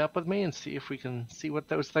sneak up with me and see if we can see what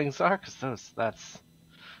those things are? Because this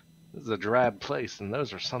is a drab place, and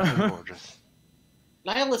those are something gorgeous.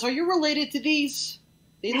 Niolus, are you related to these?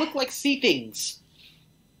 They look like sea things.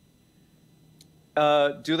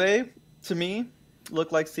 Do they, to me,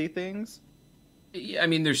 look like sea things? I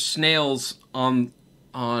mean, there's snails on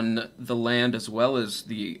the land as well as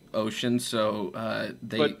the ocean, so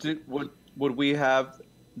they. But would we have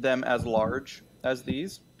them as large as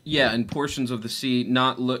these? Yeah, in portions of the sea,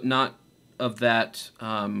 not of that.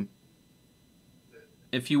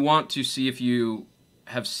 If you want to see if you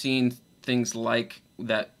have seen things like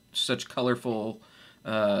that, such colorful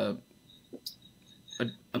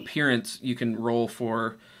appearance, you can roll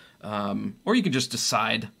for, or you can just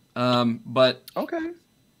decide. But okay,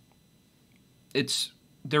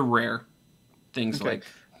 they're rare things like.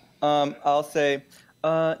 I'll say,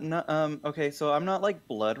 okay, so I'm not like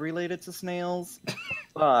blood related to snails,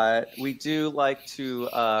 but we do like to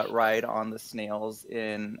ride on the snails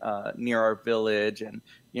in near our village, and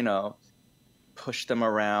push them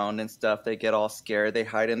around and stuff. They get all scared. They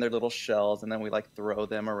hide in their little shells, and then we like throw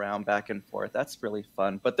them around back and forth. That's really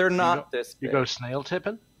fun. But they're not this big. You go snail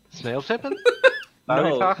tipping? Snail tipping? No. What are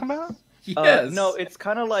you talking about? Yes. No, it's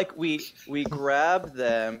kind of like we grab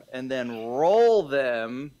them and then roll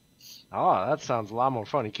them Oh, that sounds a lot more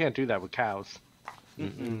fun. You can't do that with cows.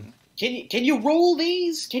 Can you roll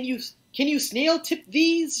these? Can you snail tip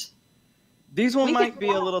these? These one might be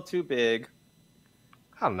a little too big.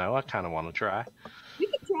 I don't know. I kind of want to try. We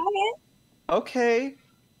can try it. Okay.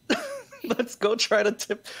 Let's go try to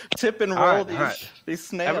tip and roll right. these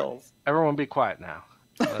snails. Everyone be quiet now.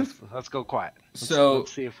 Let's go quiet.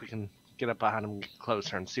 Let's see if we can get up behind them, get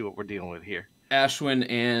closer, and see what we're dealing with here. Ashwin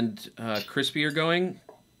and Crispy are going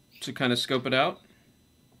to kind of scope it out.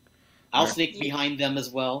 I'll sneak behind them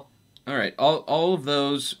as well. All right. All of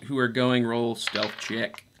those who are going, roll stealth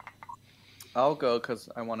check. I'll go because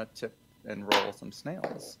I want to tip and roll some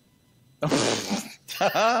snails.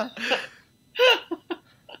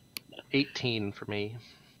 18 for me.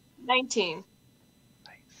 19.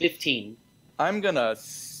 15. I'm gonna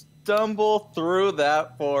stumble through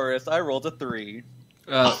that forest. I rolled a 3.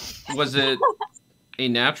 Was it a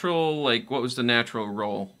natural? Like, what was the natural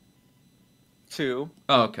roll? 2.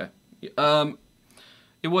 Oh, okay.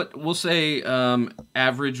 We'll say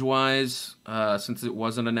average wise, since it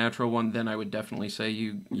wasn't a natural one, then I would definitely say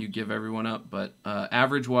you give everyone up. But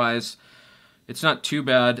average wise, it's not too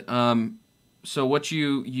bad. So what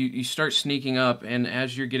you start sneaking up, and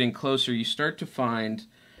as you're getting closer, you start to find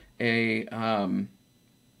a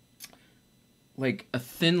like a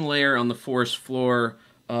thin layer on the forest floor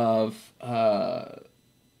of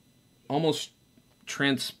almost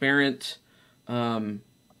transparent,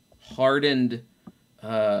 hardened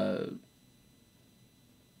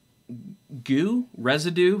goo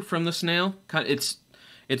residue from the snail. It's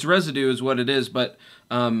residue is what it is, but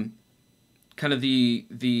kind of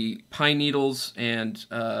the pine needles and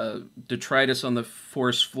detritus on the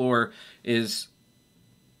forest floor is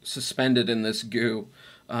suspended in this goo.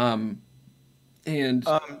 Yeah.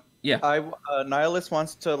 Niolus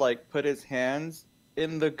wants to like put his hands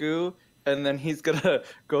in the goo, and then he's gonna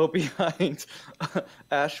go behind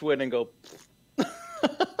Ashwin and go.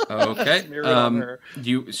 Okay. Smear it on her.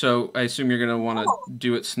 So I assume you're gonna want to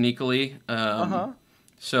do it sneakily.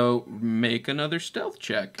 So make another stealth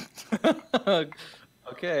check.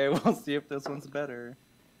 Okay, we'll see if this one's better.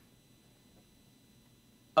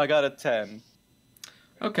 I got a 10.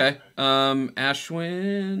 Okay.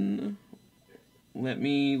 Ashwin, let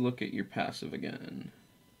me look at your passive again.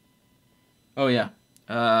 Oh, yeah.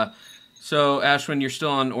 So, Ashwin, you're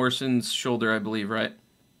still on Orson's shoulder, I believe, right?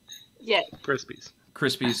 Yeah. Crispies.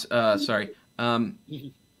 Sorry. That's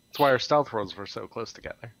why our stealth rolls were so close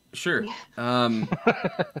together. Sure.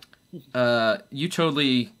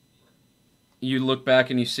 You look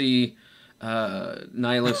back and you see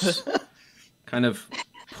Niolus kind of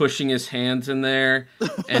pushing his hands in there,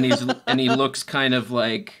 and he looks kind of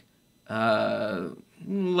like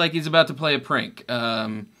he's about to play a prank.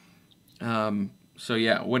 So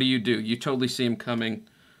yeah, what do? You totally see him coming.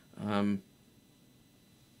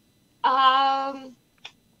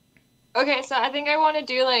 Okay, so I think I want to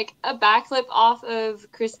do like a backflip off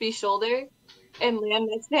of Crispy's shoulder and land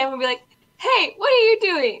next to him and be like, "Hey, what are you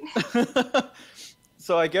doing?"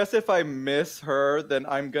 So I guess if I miss her, then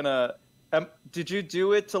I'm gonna. Did you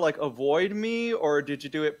do it to like avoid me, or did you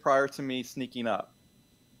do it prior to me sneaking up?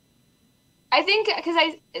 I think because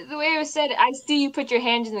the way it was said, I see you put your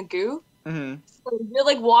hand in the goo. Mm-hmm. So you're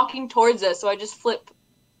like walking towards us, so I just flip,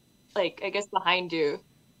 like I guess behind you.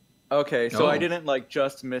 Okay, so I Oh. didn't like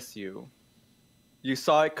just miss you. You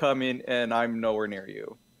saw it coming, and I'm nowhere near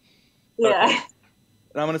you. Yeah. Okay.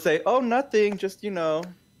 And I'm gonna say, "Oh, nothing. Just And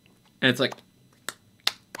it's like,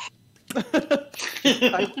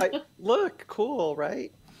 I look cool,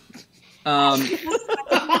 right?" Something.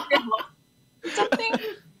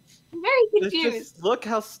 I'm very confused. Just look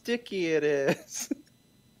how sticky it is.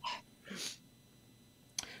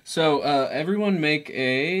 so everyone make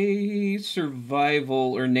a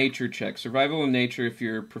survival or nature check. Survival and nature if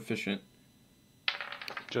you're proficient.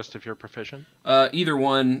 Just if you're proficient? Either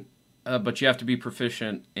one, but you have to be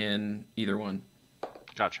proficient in either one.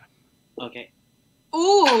 Gotcha. Okay.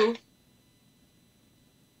 Ooh.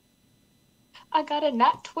 I got a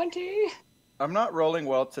nat 20. I'm not rolling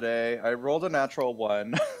well today. I rolled a natural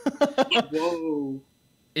 1. Whoa.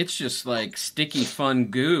 It's just like sticky fun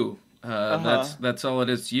goo. That's all it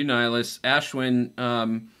is to you, Niolus. Ashwin,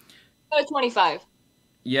 25.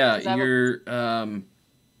 yeah, Is that you're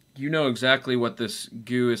you know exactly what this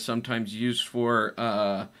goo is sometimes used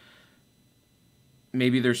for.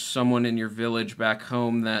 Maybe there's someone in your village back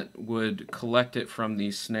home that would collect it from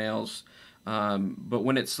these snails. But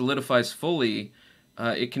when it solidifies fully,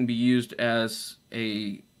 it can be used as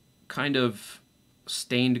a kind of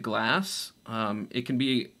stained glass. It can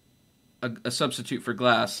be a substitute for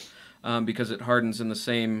glass because it hardens in the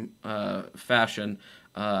same fashion.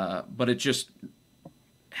 but it just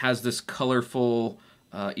has this colorful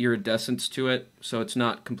iridescence to it, so it's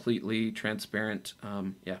not completely transparent.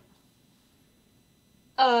 Yeah.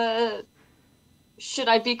 Should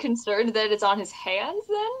I be concerned that it's on his hands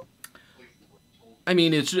then? I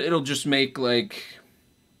mean, it'll just make like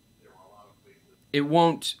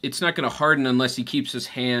it's not going to harden unless he keeps his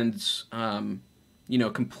hands,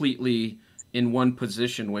 completely in one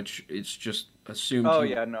position, which it's just assumed. Oh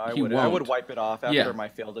yeah, no, I would wipe it off after my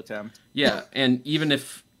failed attempt. Yeah, and even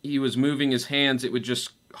if he was moving his hands, it would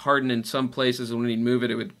just harden in some places, and when he'd move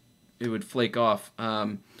it, it would flake off.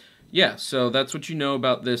 Yeah, so that's what you know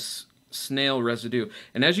about this snail residue.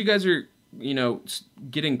 And as you guys are,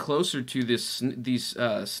 getting closer to these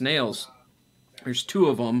snails, there's 2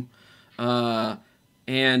 of them,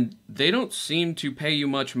 and they don't seem to pay you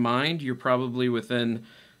much mind. You're probably within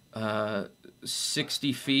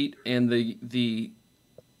 60 feet, and the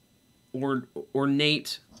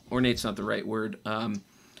ornate's not the right word.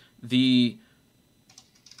 The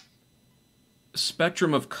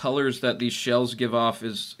spectrum of colors that these shells give off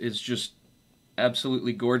is just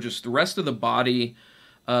absolutely gorgeous. The rest of the body,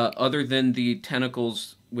 other than the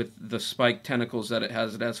tentacles with the spiked tentacles that it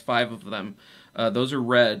has 5 of them. Those are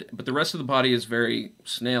red, but the rest of the body is very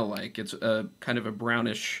snail-like. It's a kind of a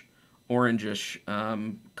brownish, orangish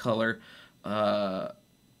color. Yeah,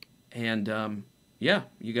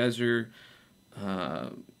 you guys are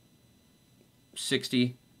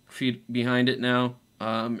 60 feet behind it now.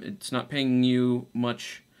 It's not paying you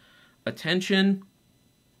much attention.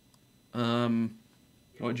 What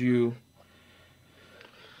would you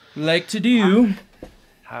like to do?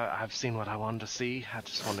 I've seen what I wanted to see. I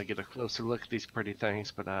just want to get a closer look at these pretty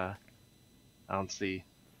things, but I don't see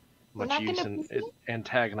much use in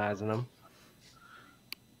antagonizing them.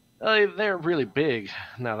 They're really big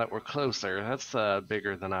now that we're closer. That's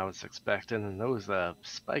bigger than I was expecting, and those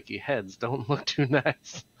spiky heads don't look too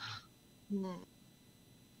nice.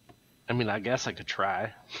 I mean, I guess I could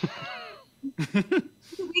try. We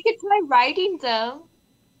could try riding them.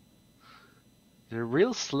 They're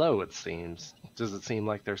real slow, it seems. Does it seem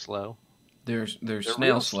like they're slow? They're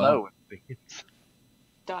snail slow. It seems.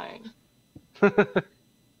 Darn.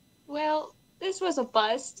 Well, this was a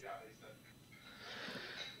bust.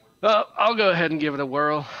 I'll go ahead and give it a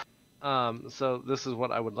whirl. So this is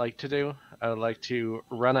what I would like to do. I would like to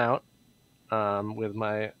run out with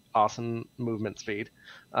my awesome movement speed.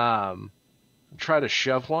 Try to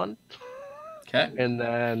shove one. Okay. And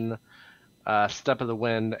then step of the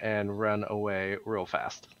wind and run away real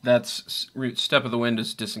fast. That's step of the wind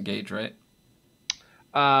is disengage, right?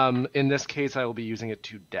 In this case, I will be using it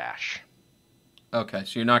to dash. Okay,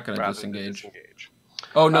 so you're not going to disengage. disengage.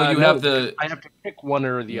 Oh no, you have the. I have to pick one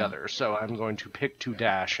or the other, so I'm going to pick to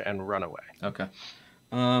dash and run away. Okay.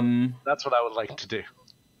 That's what I would like to do.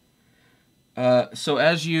 So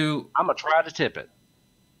as you. I'm gonna try to tip it.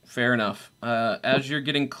 Fair enough. As you're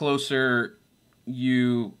getting closer,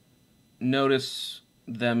 you notice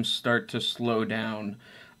them start to slow down,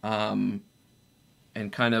 and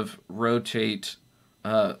kind of rotate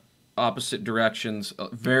opposite directions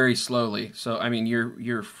very slowly. So I mean,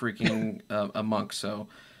 you're freaking a monk. So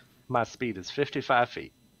my speed is 55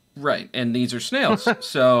 feet. Right, and these are snails.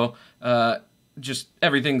 So just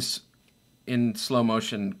everything's in slow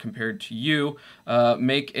motion compared to you.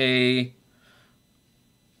 Make a.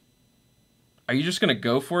 Are you just going to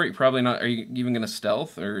go for it? You're probably not. Are you even going to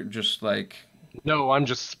stealth or just like... No, I'm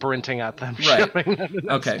just sprinting at them. Right. Them and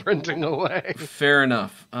okay. Sprinting away. Fair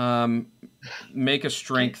enough. Make a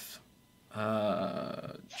strength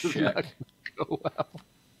check. Go well.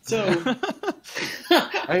 So...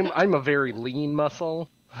 I'm a very lean muscle.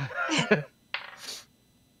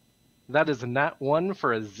 That is a nat 1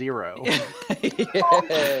 for a 0.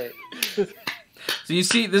 So you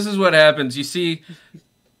see, this is what happens. You see...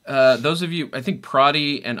 those of you, I think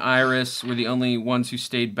Proddy and Iris were the only ones who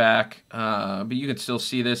stayed back, but you can still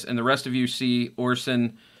see this, and the rest of you see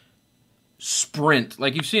Orson sprint,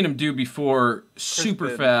 like you've seen him do before,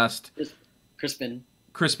 super fast.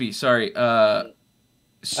 Crispy, sorry. And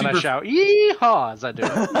I shout, "Yeehaw!" as I do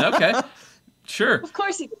it. Okay, sure. Of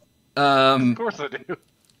course you do. Of course I do.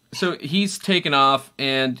 So he's taken off,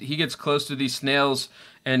 and he gets close to these snails,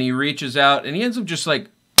 and he reaches out, and he ends up just like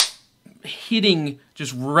hitting,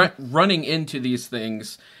 just running into these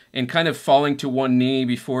things and kind of falling to one knee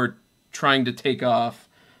before trying to take off.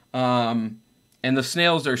 And the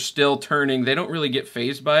snails are still turning. They don't really get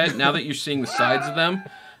fazed by it. Now that you're seeing the sides of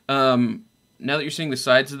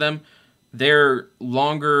them, they're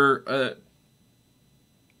longer.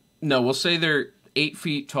 No, we'll say they're 8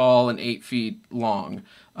 feet tall and 8 feet long.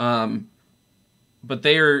 but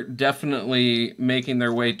they are definitely making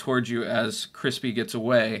their way towards you as Crispy gets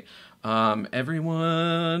away.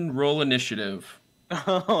 Everyone roll initiative.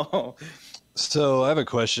 Oh. So I have a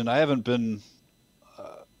question. I haven't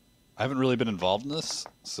really been involved in this.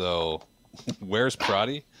 So where's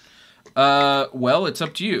Proddy? Well, it's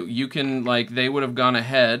up to you. You can, like, they would have gone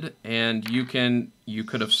ahead, and you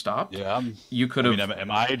could have stopped. Yeah, you could have.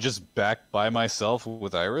 Am I just back by myself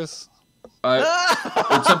with Iris?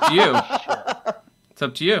 It's up to you. It's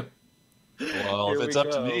up to you. Well, Here if we it's up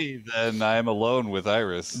to go. me, then I am alone with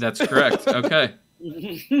Iris. That's correct. Okay.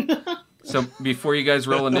 So before you guys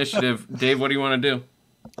roll initiative, Dave, what do you want to do?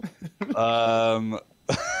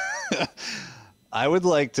 I would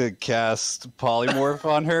like to cast polymorph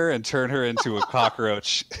on her and turn her into a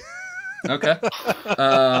cockroach. Okay.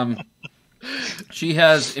 She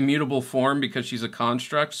has immutable form because she's a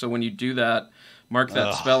construct. So when you do that, mark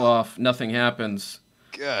that spell off. Nothing happens.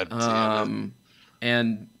 God damn it.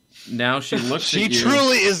 And now she looks She at you.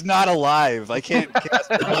 truly is not alive. I can't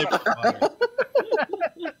cast polymorph on her.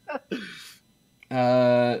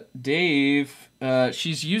 Dave,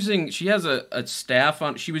 she has a staff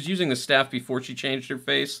on. She was using the staff before she changed her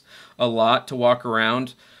face a lot to walk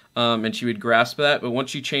around, and she would grasp that. But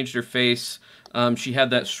once she changed her face, she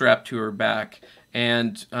had that strapped to her back.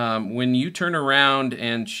 And when you turn around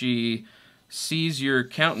and she sees your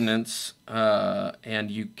countenance,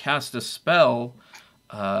 and you cast a spell,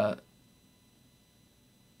 do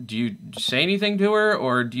you say anything to her,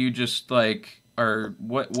 or do you just like? Or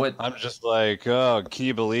what? I'm just like, oh, can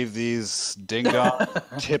you believe these ding-dong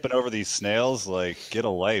tipping over these snails? Like, get a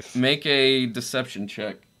life. Make a deception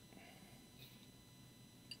check.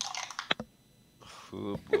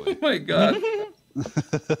 Oh, Oh boy. my god.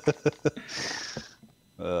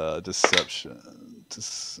 Deception.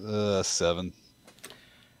 7.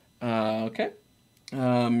 Okay.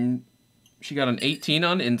 She got an 18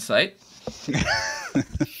 on insight.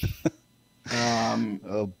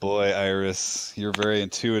 Oh boy, Iris, you're very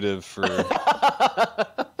intuitive for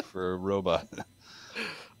a robot.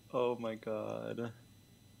 Oh my god.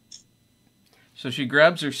 So she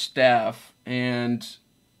grabs her staff and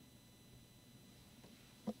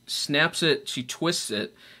snaps it. She twists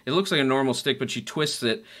it. It looks like a normal stick, but she twists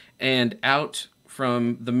it, and out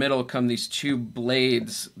from the middle come these two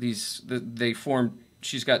blades. They form.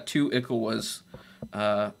 She's got two Ikawas,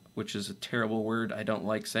 which is a terrible word. I don't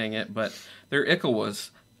like saying it, but they're Ikawas.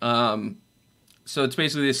 So it's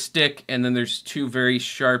basically a stick, and then there's two very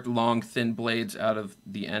sharp, long, thin blades out of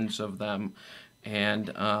the ends of them.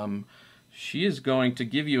 And she is going to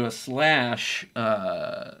give you a slash,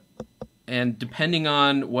 and depending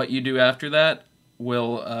on what you do after that,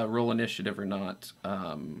 will roll initiative or not.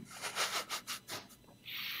 Or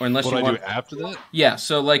unless What you do I want... do after that? Yeah,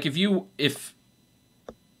 so like if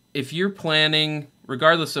you're planning,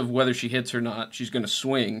 regardless of whether she hits or not, she's going to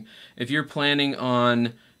swing. If you're planning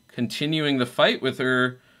on continuing the fight with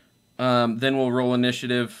her, then we'll roll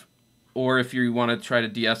initiative. Or if you want to try to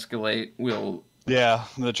de-escalate, we'll... Yeah,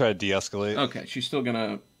 I'm going to try to de-escalate. Okay, she's still going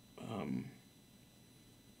to...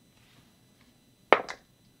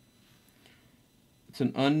 It's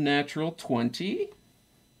an unnatural 20.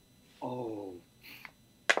 Oh.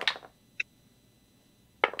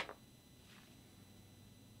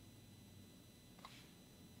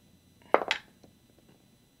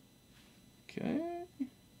 Okay.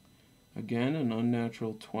 Again, an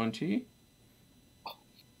unnatural 20.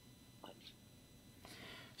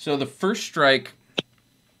 So the first strike,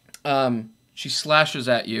 she slashes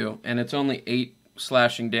at you, and it's only 8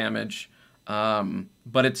 slashing damage,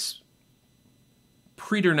 but it's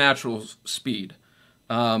preternatural speed.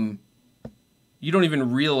 You don't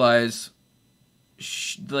even realize,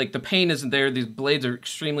 like, the pain isn't there. These blades are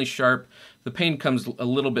extremely sharp. The pain comes a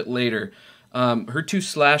little bit later. Her 2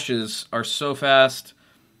 slashes are so fast,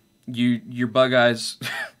 your bug eyes,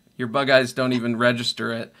 your bug eyes don't even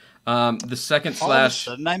register it. The second slash,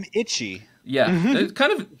 All of a sudden, I'm itchy. yeah, it's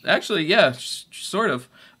kind of actually, yeah, sort of.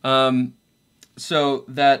 So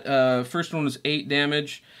that first one was 8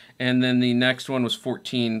 damage, and then the next one was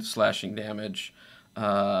 14 slashing damage.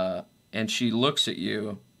 And she looks at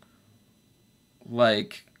you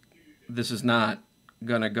like this is not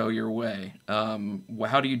gonna go your way.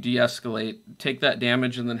 How do you de-escalate? Take that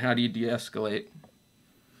damage, and then how do you de-escalate?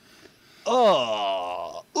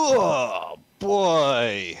 Oh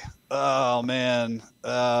boy. Oh man.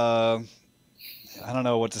 I don't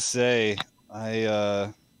know what to say.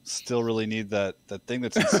 I still really need that thing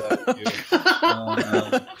that's inside of you.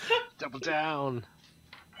 Double down.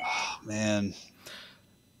 Oh man.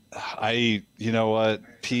 You know what?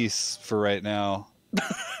 Peace for right now.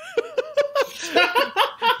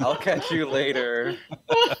 I'll catch you later.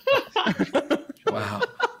 Wow.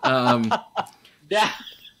 Yeah.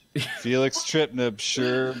 Felix Tripnip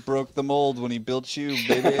sure broke the mold when he built you,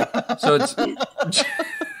 baby. So it's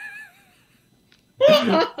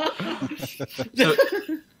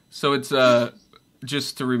so it's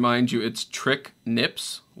just to remind you, it's trick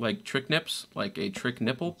nips, like trick nips, like a trick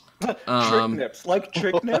nipple. Trick nips, like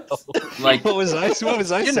trick nips. Like What was I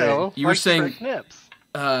saying? You were like saying trick nips.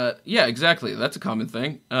 yeah, exactly. That's a common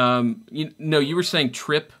thing. You were saying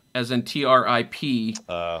trip as in TRIP.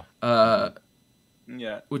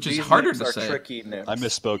 Yeah, Which is these harder nips to are say. Tricky nips. I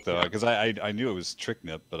misspoke though, because I knew it was trick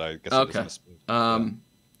nip, but I guess Okay. I just misspoke.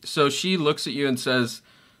 So she looks at you and says,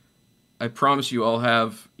 "I promise you, I'll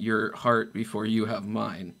have your heart before you have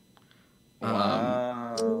mine."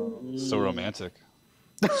 Wow. So romantic.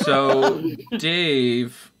 So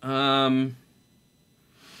Dave,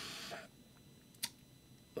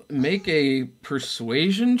 make a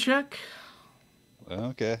persuasion check.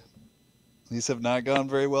 Okay. These have not gone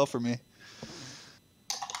very well for me.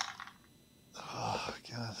 Oh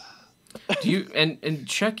god. Do you and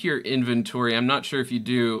check your inventory? I'm not sure if you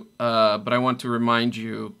do, but I want to remind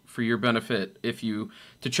you for your benefit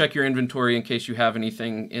to check your inventory in case you have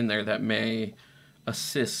anything in there that may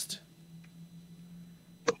assist.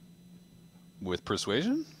 With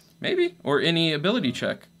persuasion? Maybe, or any ability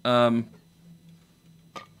check. I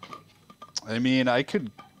mean, I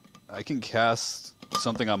can cast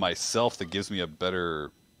something on myself that gives me a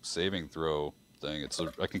better saving throw thing.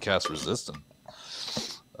 I can cast resistant.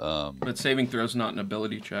 But saving throw's not an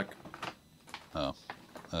ability check. Oh.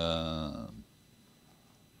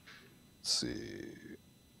 Let's see.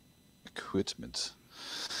 Equipment.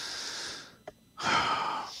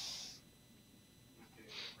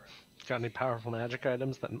 Got any powerful magic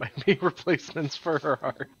items that might be replacements for her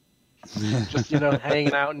heart? Just,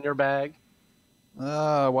 hanging out in your bag?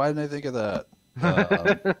 Why didn't I think of that?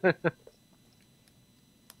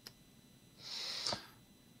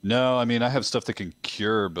 No, I mean I have stuff that can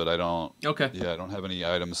cure, but I don't. Okay. Yeah, I don't have any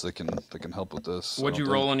items that can help with this. What'd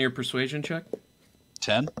you roll on your persuasion check?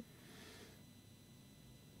 10.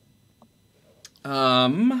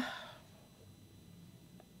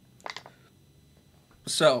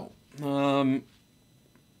 So,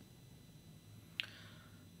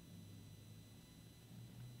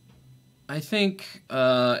 I think,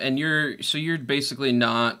 and you're basically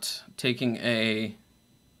not taking a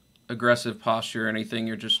aggressive posture or anything.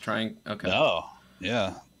 You're just trying. Okay. No.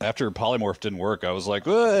 Yeah. After polymorph didn't work, I was like,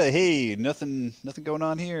 hey, nothing going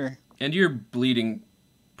on here. And you're bleeding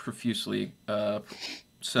profusely.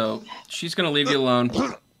 So she's gonna leave you alone.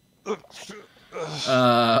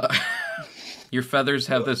 Your feathers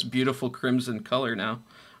have this beautiful crimson color now,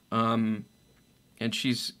 and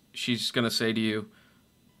she's gonna say to you,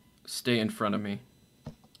 "Stay in front of me.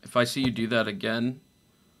 If I see you do that again,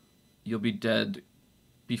 you'll be dead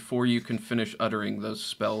before you can finish uttering those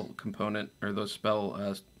spell component or those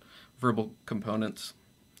spell verbal components."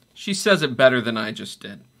 She says it better than I just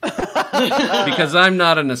did because I'm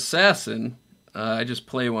not an assassin. I just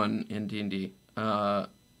play one in D&D.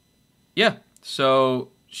 Yeah.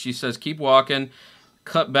 So she says, "Keep walking."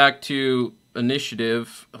 Cut back to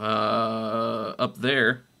initiative up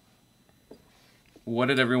there. What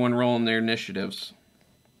did everyone roll in their initiatives?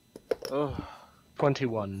 Oh.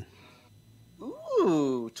 21.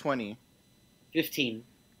 Ooh, 20. 15.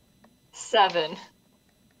 7.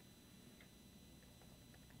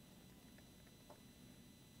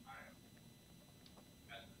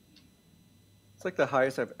 It's like the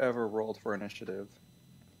highest I've ever rolled for initiative.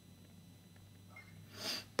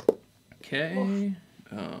 Okay.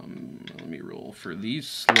 Let me roll for these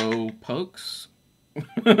slow pokes.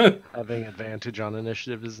 Having advantage on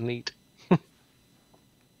initiative is neat.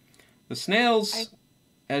 The snails,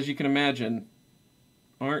 as you can imagine,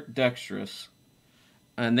 aren't dexterous.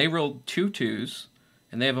 And they rolled 2 2s,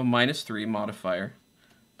 and they have a -3 modifier.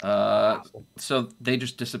 So they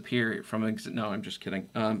just disappear from... No, I'm just kidding.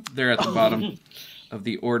 They're at the bottom of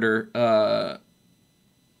the order.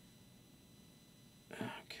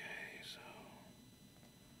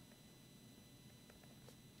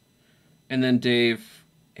 And then Dave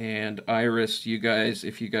and Iris, you guys,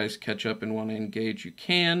 if you guys catch up and want to engage, you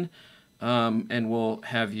can. And we'll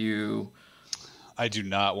have you... I do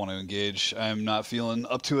not want to engage. I'm not feeling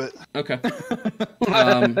up to it. Okay.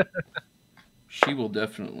 She will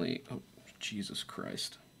definitely... Oh, Jesus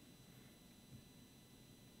Christ.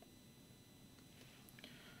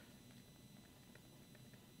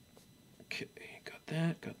 Okay, got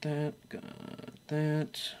that.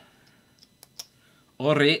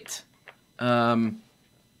 All right.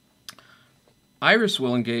 Iris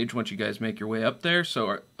will engage once you guys make your way up there.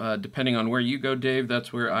 So depending on where you go, Dave,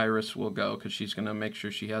 that's where Iris will go because she's going to make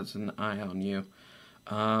sure she has an eye on you.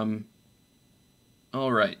 All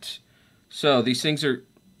right. So these things are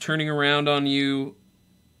turning around on you,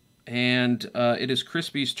 and it is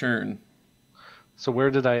Crispy's turn. So where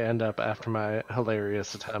did I end up after my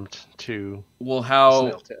hilarious attempt to... Well,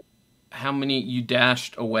 snail tip? How many... You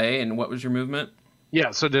dashed away, and what was your movement?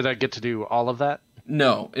 Yeah, so did I get to do all of that?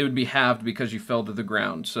 No, it would be halved because you fell to the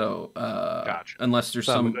ground. So, gotcha. Unless there's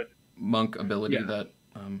some monk ability that...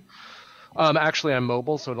 Actually, I'm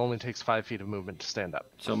mobile, so it only takes 5 feet of movement to stand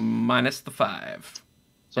up. So minus the 5.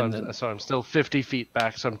 So I'm still 50 feet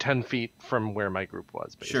back, so I'm 10 feet from where my group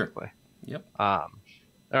was, basically. Sure. Yep. All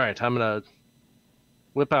right, I'm going to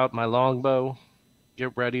whip out my longbow,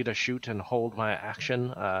 get ready to shoot and hold my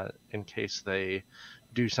action in case they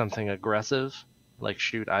do something aggressive, like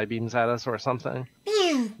shoot I-beams at us or something.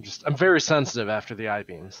 I'm very sensitive after the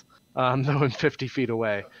I-beams, though I'm 50 feet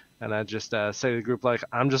away. And I just say to the group, like,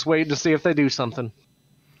 I'm just waiting to see if they do something.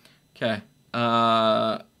 Okay.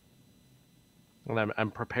 And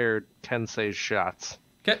I'm prepared Kensei's shots.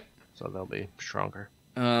 Okay. So they'll be stronger.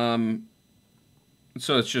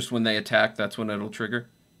 So it's just when they attack, that's when it'll trigger?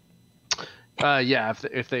 Yeah,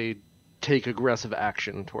 if they take aggressive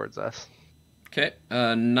action towards us. Okay.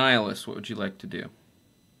 Niolus, what would you like to do?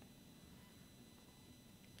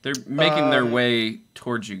 They're making their way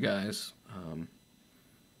towards you guys.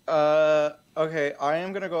 Okay, I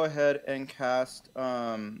am gonna go ahead and cast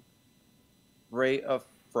Ray of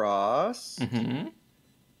Frost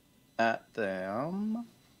at them.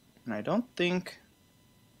 And I don't think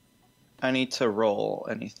I need to roll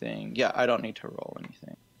anything. Yeah, I don't need to roll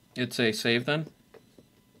anything. It's a save then?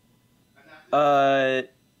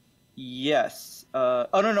 Yes. Oh,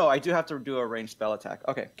 no, I do have to do a ranged spell attack.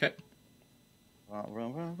 Okay. Okay.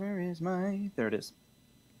 Where is my... There it is.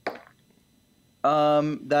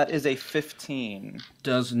 That is a 15.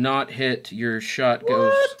 Does not hit. Your shot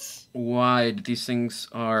goes wide. These things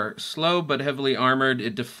are slow but heavily armored.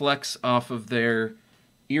 It deflects off of their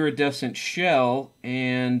iridescent shell,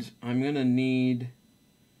 and I'm gonna need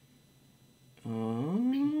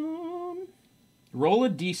roll a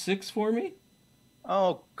d6 for me.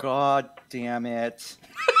 Oh, god damn it.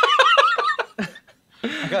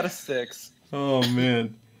 I got a 6. Oh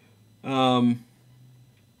man.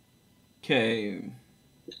 Okay.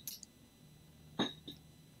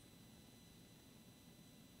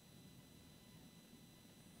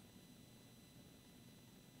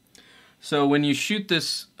 So when you shoot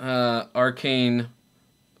this arcane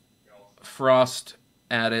frost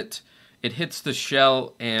at it, it hits the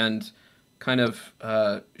shell and kind of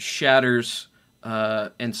shatters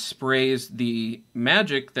and sprays the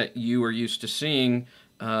magic that you are used to seeing,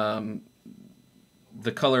 the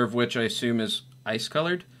color of which I assume is ice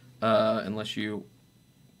colored. Unless you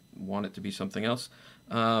want it to be something else.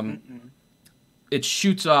 It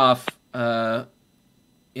shoots off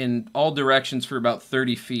in all directions for about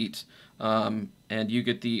 30 feet, and you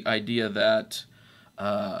get the idea that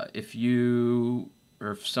if you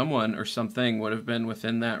or if someone or something would have been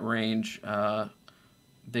within that range,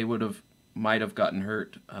 they might have gotten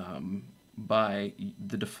hurt by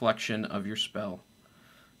the deflection of your spell.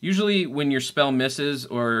 Usually when your spell misses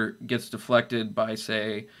or gets deflected by,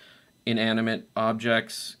 say, inanimate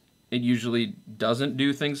objects, it usually doesn't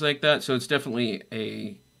do things like that. So it's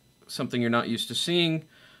definitely something you're not used to seeing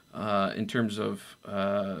in terms of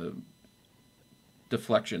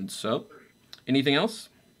deflections. So, anything else?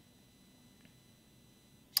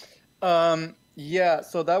 Yeah,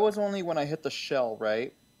 so that was only when I hit the shell,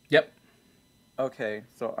 right? Yep. Okay,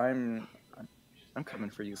 so I'm coming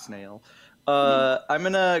for you, Snail. I'm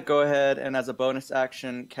gonna go ahead and, as a bonus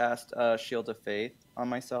action, cast Shield of Faith on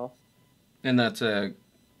myself. And that's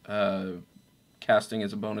casting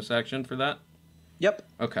as a bonus action for that? Yep.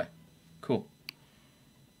 Okay, cool.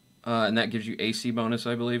 And that gives you AC bonus,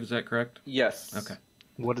 I believe. Is that correct? Yes. Okay.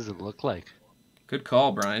 What does it look like? Good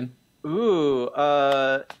call, Brian. Ooh,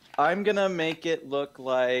 I'm gonna make it look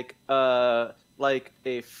like a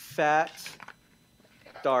fat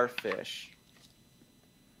starfish.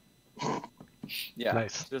 Yeah,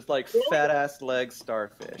 nice. Just like fat ass leg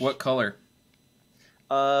starfish. What color?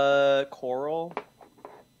 Coral.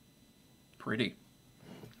 Pretty.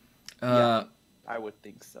 Yeah, I would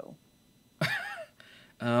think so.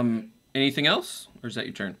 Anything else, or is that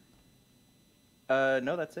your turn?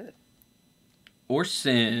 No, that's it.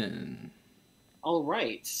 Orson. All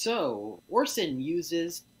right, so Orson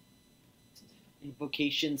uses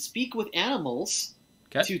invocation Speak with Animals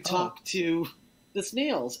to talk to the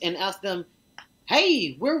snails and ask them,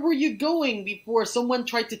 Hey, where were you going before someone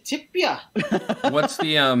tried to tip ya? What's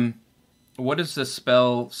the what does the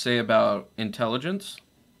spell say about intelligence?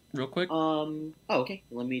 Real quick. Oh, okay.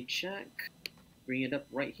 Let me check. Bring it up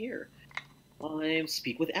right here.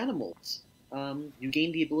 Speak with animals. You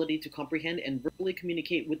gain the ability to comprehend and verbally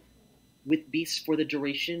communicate with beasts for the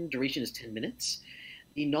duration. Duration is 10 minutes.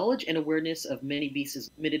 The knowledge and awareness of many beasts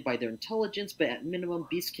is limited by their intelligence, but at minimum,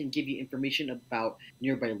 beasts can give you information about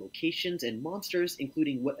nearby locations and monsters,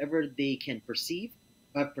 including whatever they can perceive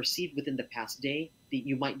within the past day.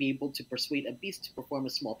 You might be able to persuade a beast to perform a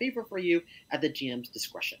small favor for you at the GM's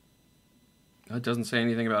discretion. It doesn't say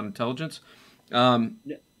anything about intelligence.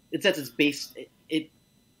 It says it's based.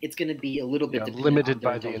 It's going to be a little bit limited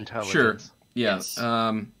by the intelligence. Sure. Yeah. Yes.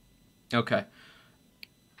 Okay.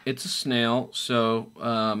 It's a snail, so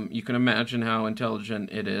you can imagine how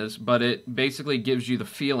intelligent it is, but it basically gives you the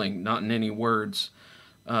feeling, not in any words,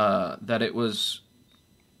 that it was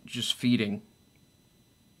just feeding.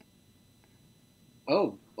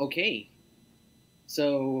 Oh, okay.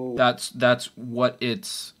 So that's what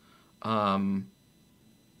it's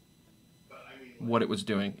what it was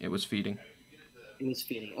doing. It was feeding. It was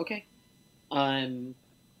feeding. Okay.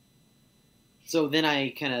 So then I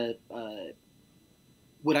kind of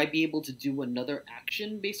would I be able to do another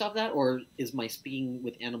action based off that, or is my speaking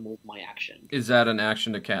with animals my action? Is that an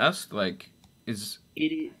action to cast? Like, is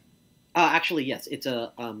it? Actually, yes. It's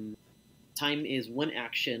a time is one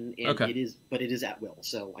action, and okay. it is at will.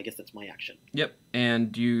 So I guess that's my action. Yep.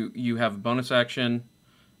 And you have a bonus action.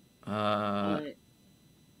 Let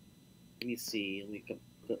me see. Let me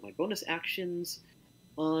put my bonus actions.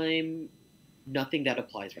 I'm nothing that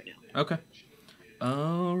applies right now. Okay.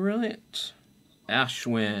 All right.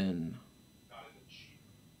 Ashwin.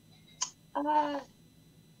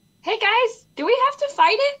 Hey guys, do we have to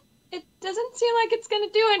fight it? It doesn't seem like it's gonna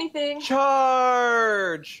do anything.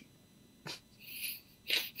 Charge!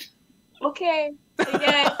 Okay.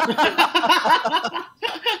 Again.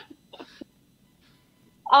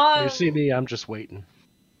 You see me, I'm just waiting.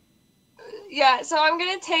 Yeah, so I'm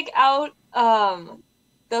gonna take out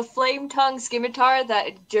the flame tongue scimitar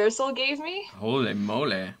that Girasol gave me. Holy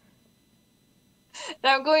moly.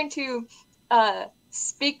 And I'm going to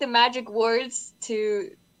speak the magic words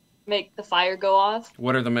to make the fire go off.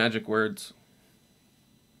 What are the magic words?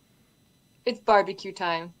 It's barbecue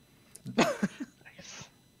time.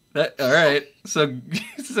 All right. So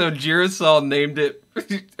Girasol named it.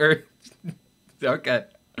 Okay.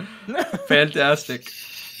 Fantastic.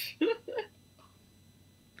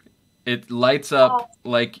 It lights up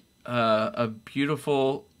like a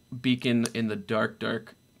beautiful beacon in the dark,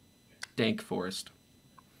 dark, dank forest.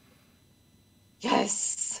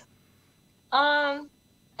 Yes. And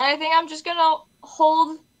I think I'm just gonna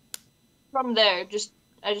hold from there.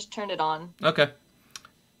 I just turned it on. Okay.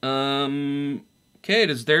 Okay, it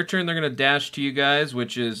is their turn. They're gonna dash to you guys,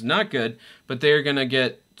 which is not good, but they're gonna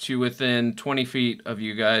get to within 20 feet of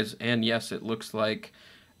you guys, and yes, it looks like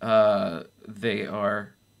they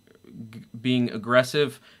are being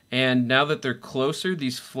aggressive. And now that they're closer,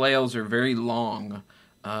 these flails are very long.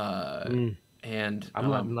 And I'm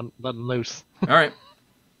letting them loose. All right,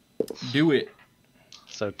 do it.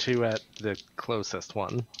 So 2 at the closest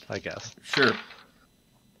one, I guess. Sure.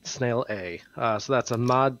 Snail A. So that's a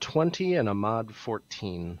mod 20 and a mod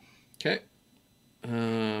 14. Okay.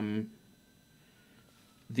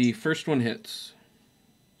 The first one hits.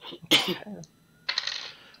 Okay.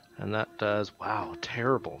 And that does, wow,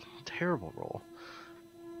 terrible roll.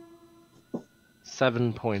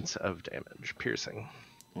 7 points of damage, piercing.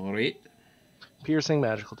 All right. Piercing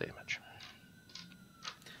magical damage.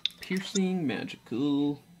 Piercing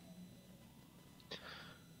magical.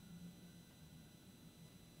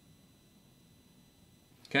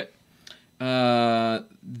 Okay.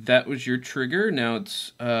 That was your trigger. Now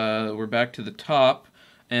it's we're back to the top,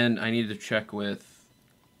 and I need to check with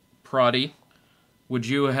Proddy. Would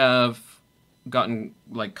you have gotten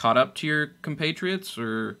caught up to your compatriots,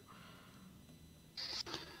 or?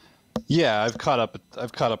 Yeah, I've caught up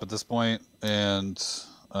at this point, and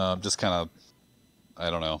just kind of, I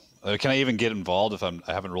don't know. Can I even get involved if I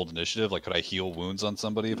haven't rolled initiative? Like, could I heal wounds on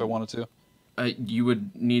somebody if I wanted to? You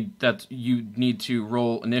would need that. You need to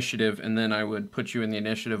roll initiative, and then I would put you in the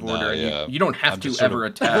initiative order. Yeah. You don't have to ever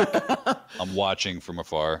attack. I'm watching from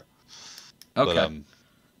afar. Okay. But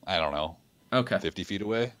I don't know. Okay. 50 feet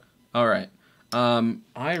away. All right.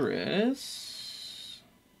 Iris.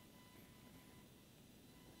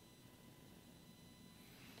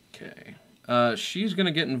 Okay. She's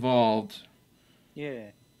gonna get involved.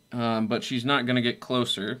 Yeah. But she's not gonna get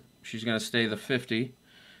closer. She's gonna stay the 50.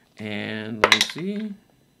 And let me see.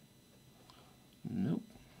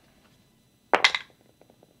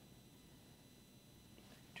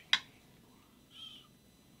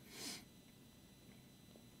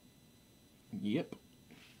 Yep.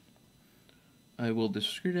 I will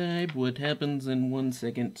describe what happens in 1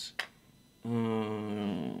 second.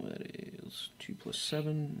 That is 2 plus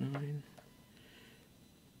 7, 9.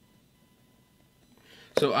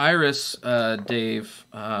 So Iris, Dave,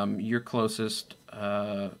 you're closest.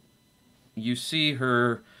 You see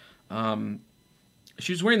her.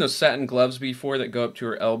 She was wearing those satin gloves before that go up to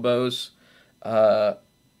her elbows.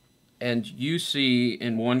 And you see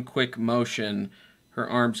in one quick motion her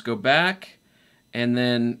arms go back, and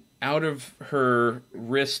then out of her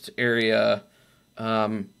wrist area,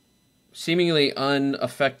 seemingly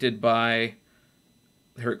unaffected by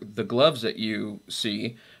the gloves that you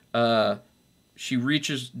see, she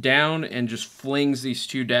reaches down and just flings these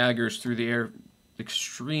 2 daggers through the air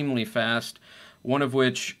extremely fast, one of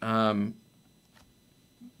which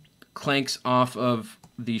clanks off of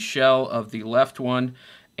the shell of the left one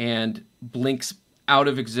and blinks out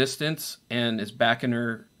of existence and is back in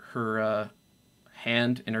her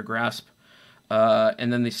hand, in her grasp.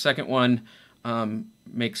 And then the second one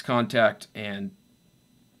makes contact, and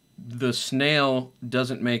the snail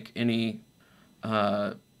doesn't make any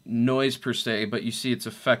noise per se, but you see it's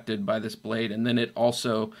affected by this blade, and then it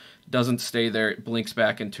also doesn't stay there. It blinks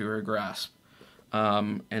back into her grasp.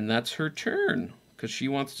 And that's her turn, because she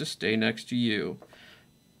wants to stay next to you.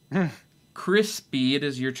 Crispy, it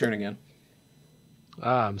is your turn again.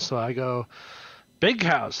 So I go, big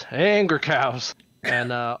cows, angry cows.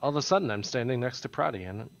 And all of a sudden I'm standing next to Proddy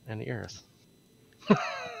and Iris.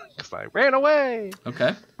 Because I ran away.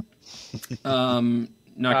 Okay. Not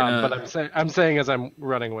gonna... But I'm saying as I'm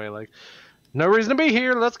running away, like, no reason to be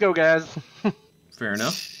here. Let's go, guys. Fair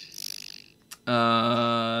enough.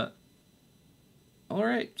 All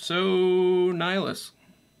right. So Niolus.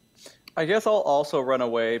 I guess I'll also run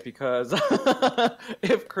away because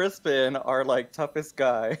if Crispin, our like toughest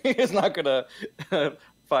guy, is not gonna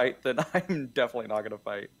fight, then I'm definitely not gonna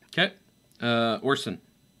fight. Okay. Orson.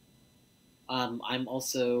 I'm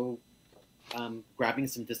also grabbing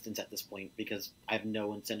some distance at this point because I have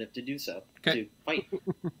no incentive to do so. Okay. To fight.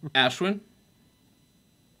 Ashwin.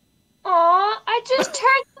 Aw, I just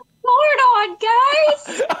turned the sword on,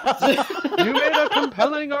 guys! You made a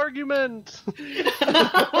compelling argument.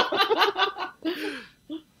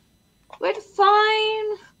 But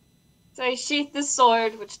fine. So I sheath the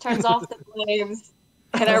sword, which turns off the flames,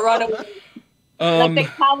 and I run away. Like the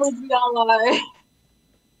cowards we all are.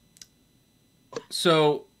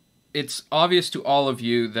 So it's obvious to all of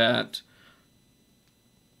you that,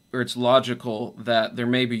 or it's logical that there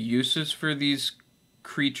may be uses for these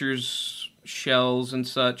creatures, shells and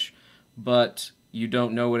such, but you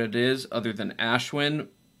don't know what it is other than Ashwin.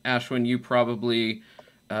 Ashwin, you probably,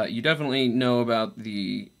 you definitely know about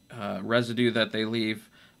the residue that they leave,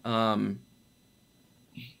 but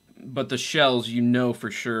the shells you know for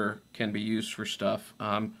sure can be used for stuff.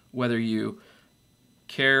 Whether you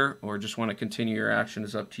care or just want to continue your action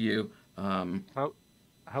is up to you. How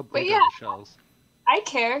But big yeah. are the shells? I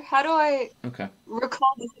care. How do I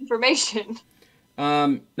recall this information?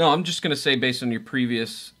 No, I'm just going to say based on your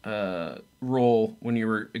previous role when you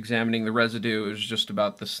were examining the residue, it was just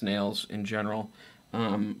about the snails in general.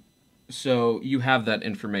 So you have that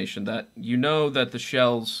information that you know that the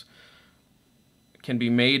shells can be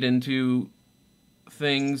made into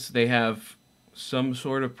things. They have some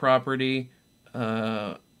sort of property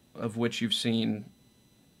of which you've seen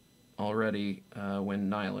already when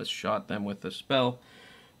Niolus shot them with the spell.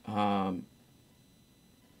 Let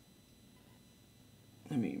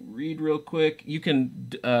me read real quick. You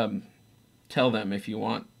can tell them if you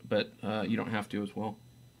want, but you don't have to as well.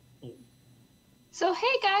 So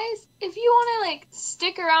hey guys, if you want to like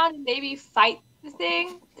stick around and maybe fight the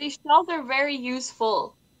thing, these shells are very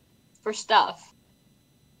useful for stuff.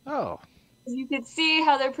 Oh. You can see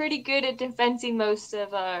how they're pretty good at defending most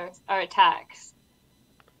of our attacks.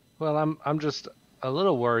 Well, I'm just a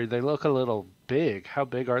little worried. They look a little big. How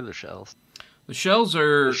big are the shells? The shells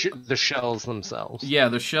are... The shells themselves. Yeah,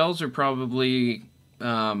 the shells are probably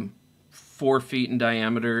 4 feet in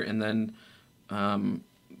diameter, and then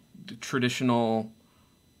the traditional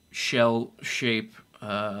shell shape.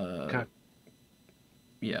 Okay.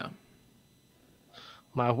 Yeah.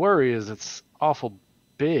 My worry is it's awful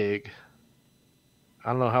big.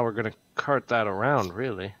 I don't know how we're gonna cart that around,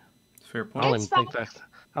 really. Fair point. I don't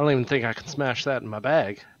even think I can smash that in my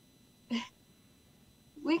bag.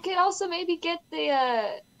 We could also maybe get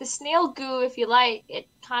the snail goo if you like.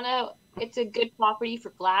 It's a good property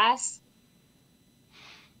for glass. I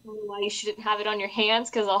don't know why you shouldn't have it on your hands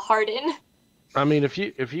because it'll harden. I mean, if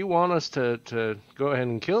you want us to go ahead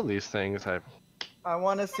and kill these things, I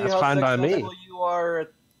want to see That's how fine by me. successful you are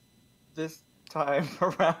at this time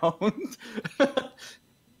around.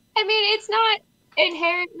 I mean, it's not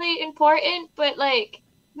inherently important, but like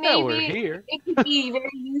Yeah, we're maybe here. it could be very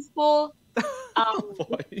useful.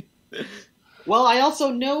 Boy. Well, I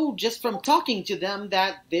also know just from talking to them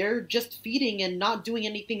that they're just feeding and not doing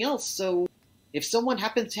anything else. So if someone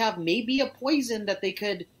happens to have maybe a poison that they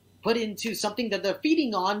could put into something that they're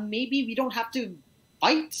feeding on, maybe we don't have to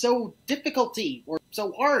fight so difficulty or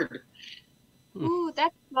so hard. Ooh,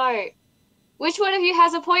 that's smart. Which one of you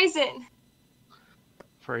has a poison?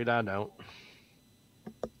 Afraid I don't.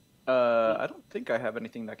 I don't think I have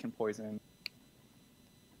anything that can poison.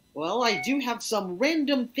 Well, I do have some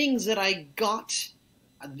random things that I got.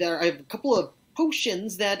 I have a couple of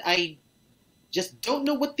potions that I just don't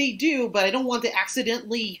know what they do, but I don't want to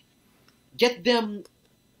accidentally get them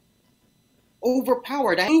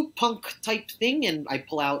overpowered. I do punk type thing, and I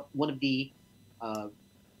pull out one of the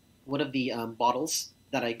bottles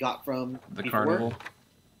that I got from The before. carnival.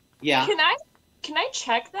 Yeah. Can I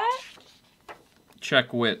check that?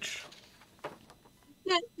 Check which.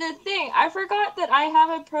 The thing, I forgot that I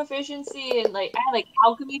have a proficiency in I have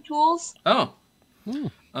alchemy tools. Oh.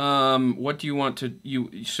 What do you want to you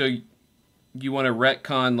want to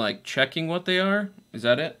retcon checking what they are? Is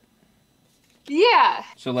that it? Yeah.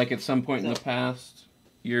 So at some point in the past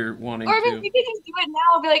you're wanting Or maybe to. we could just do it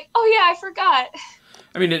now and be like, oh yeah, I forgot.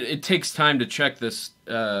 I mean, it takes time to check this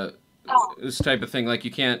this type of thing.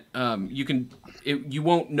 You can't you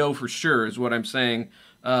won't know for sure is what I'm saying.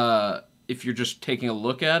 If you're just taking a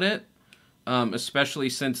look at it, especially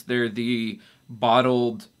since they're the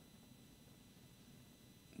bottled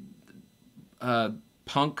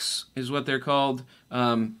punks is what they're called.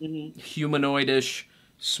 Humanoidish,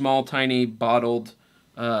 small, tiny, bottled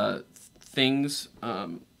things.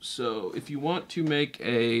 So if you want to make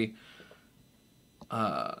a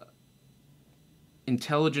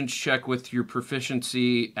intelligence check with your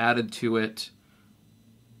proficiency added to it,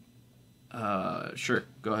 sure,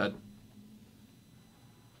 go ahead.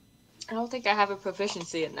 I don't think I have a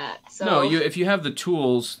proficiency in that. So No, if you have the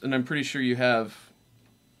tools, and I'm pretty sure you have.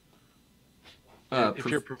 If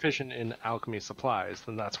you're proficient in alchemy supplies,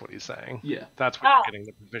 then that's what he's saying. Yeah. That's what you're getting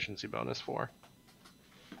the proficiency bonus for.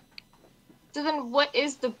 So then what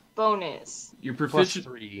is the bonus? You're Plus proficient.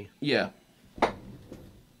 3. Yeah.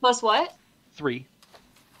 Plus what? 3 is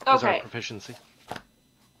our Okay. proficiency.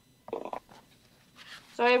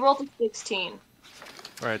 So I rolled a 16.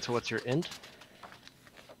 Alright, so what's your int?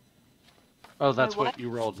 Oh, that's My what what?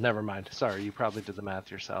 you rolled. Never mind. Sorry, you probably did the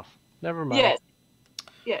math yourself. Never mind. Yes.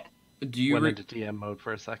 Yeah. Do you Went into DM mode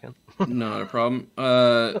for a second. Not a problem.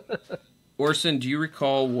 Orson, do you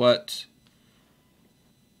recall what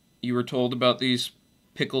you were told about these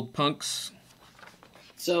pickled punks?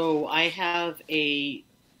 So I have a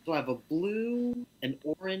blue, an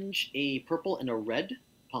orange, a purple, and a red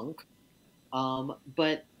punk.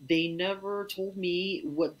 But they never told me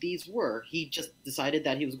what these were. He just decided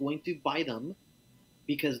that he was going to buy them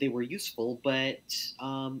because they were useful, but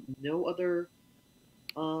no other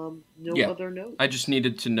other notes. I just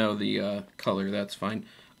needed to know the color. That's fine.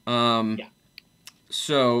 Yeah.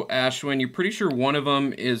 So, Ashwin, you're pretty sure one of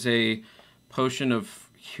them is a potion of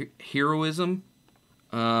heroism,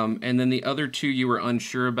 and then the other two you were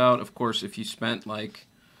unsure about. Of course, if you spent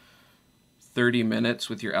 30 minutes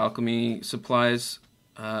with your alchemy supplies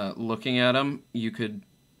looking at them, you could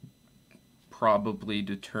probably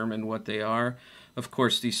determine what they are. Of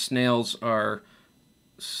course, these snails are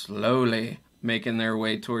slowly making their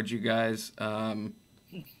way towards you guys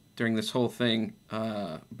during this whole thing.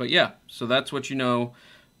 But yeah, so that's what you know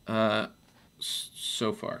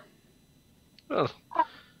so far. Oh,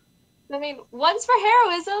 I mean, one's for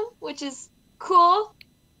heroism, which is cool.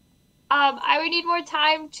 I would need more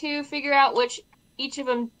time to figure out which each of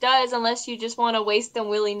them does, unless you just want to waste them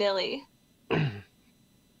willy-nilly. well,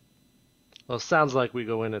 it sounds like we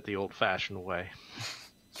go in it the old-fashioned way.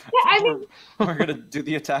 Yeah, I mean, We're gonna do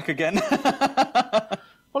the attack again.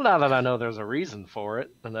 Well, now that I know there's a reason for it,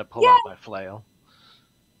 and I pull Yeah. out my flail.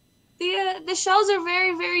 the shells are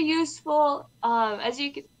very, very useful. As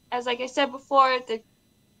like I said before, they're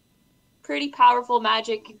pretty powerful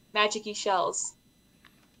magic-y shells.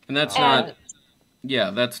 And that's not...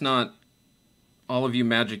 Yeah, that's not... All of you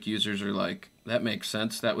magic users are like, that makes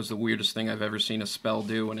sense. That was the weirdest thing I've ever seen a spell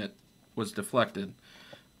do when it was deflected.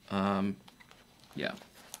 Yeah.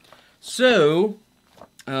 So,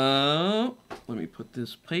 let me put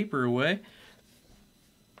this paper away.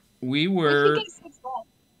 We were...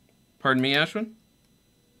 Pardon me, Ashwin?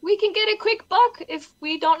 We can get a quick buck if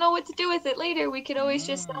we don't know what to do with it later. We could always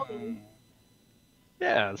just sell them.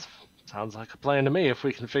 Yeah, sounds like a plan to me if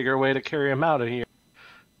we can figure a way to carry him out of here.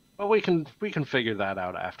 Well, we can figure that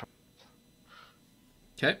out after.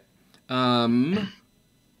 Okay.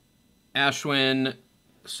 Ashwin,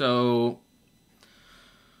 so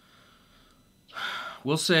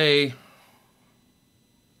we'll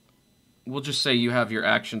just say you have your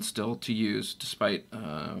action still to use despite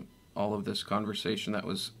all of this conversation that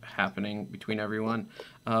was happening between everyone.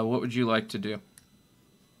 What would you like to do?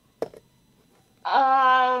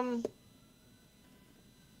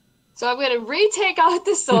 So I'm gonna retake out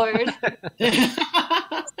the sword. Say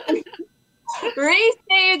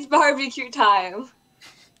it's barbecue time.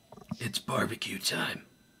 It's barbecue time.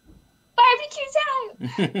 Barbecue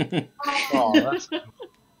time. Oh, that's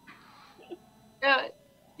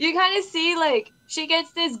You kind of see like she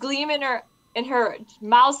gets this gleam in her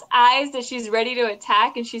mouse eyes that she's ready to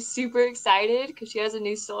attack, and she's super excited because she has a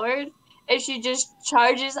new sword, and she just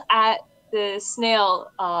charges at the snail.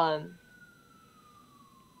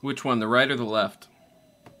 Which one, the right or the left?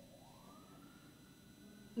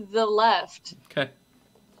 The left. Okay.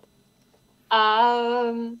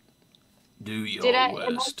 Do your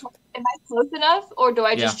worst. Am I close enough, or do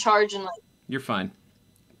I just charge and like? You're fine.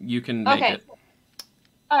 You can make it.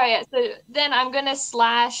 All right. Yeah, so then I'm gonna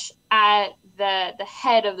slash at the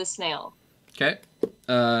head of the snail. Okay.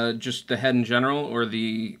 Just the head in general, or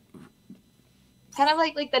the kind of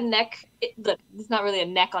like the neck. It's not really a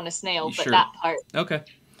neck on a snail, but sure. that part. Okay.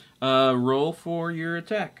 Roll for your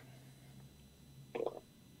attack.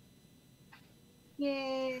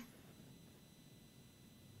 Yeah.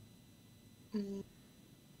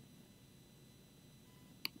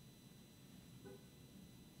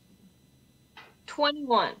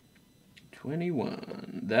 21.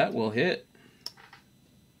 21. That will hit.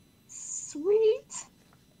 Sweet.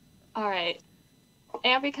 All right.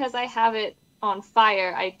 And because I have it on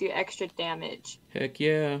fire, I do extra damage. Heck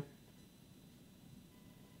yeah.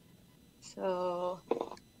 So...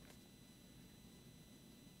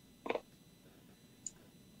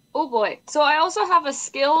 Oh boy. So I also have a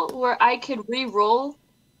skill where I could re-roll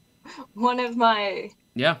one of my...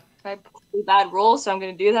 Yeah. My bad rolls, so I'm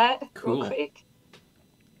going to do that real quick.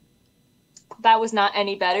 That was not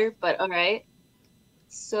any better, but alright.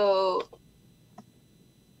 So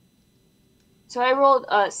I rolled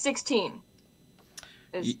 16.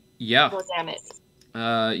 Yeah. Damage.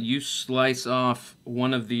 You slice off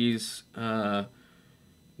one of these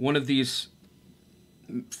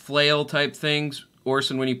flail type things.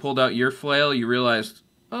 Orson, when you pulled out your flail, you realized,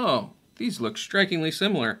 oh, these look strikingly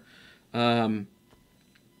similar. And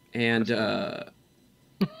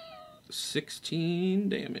 16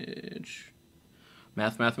 damage.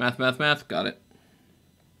 Math. Got it.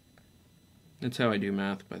 That's how I do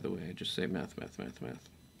math, by the way. I just say math. That's an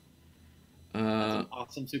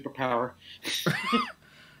awesome superpower.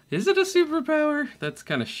 Is it a superpower? That's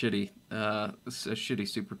kind of shitty. It's a shitty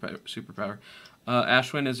superpower.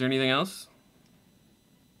 Ashwin, is there anything else?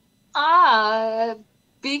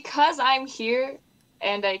 Because I'm here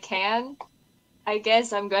and I can, I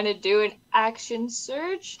guess I'm gonna do an action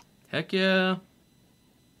surge. Heck yeah.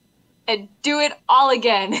 And do it all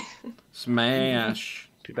again. Smash.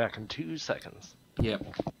 Be back in 2 seconds. Yep.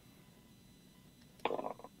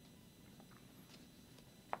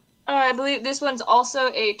 I believe this one's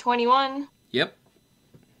also a 21. Yep.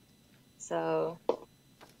 So,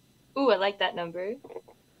 ooh, I like that number.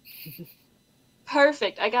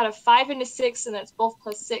 Perfect. I got a 5 and a 6, and that's both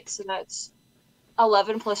plus 6, so that's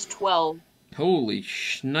 11 plus 12. Holy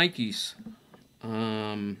shnikes.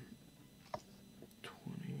 20.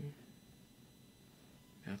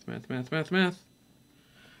 Math.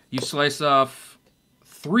 You slice off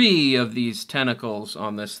 3 of these tentacles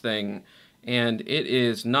on this thing, and it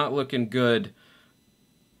is not looking good,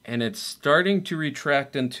 and it's starting to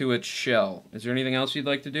retract into its shell. Is there anything else you'd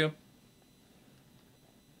like to do?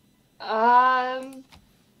 I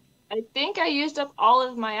think I used up all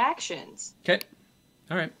of my actions. Okay.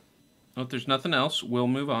 All right. Well, if there's nothing else, we'll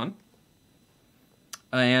move on.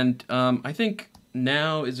 And I think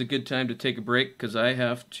now is a good time to take a break because I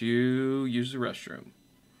have to use the restroom.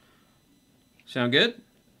 Sound good?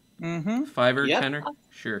 Mm-hmm. 5 or Yep. 10?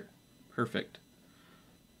 Sure. Perfect.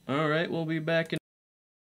 All right, we'll be back in...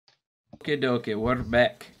 Okay, dokie, we're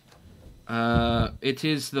back. It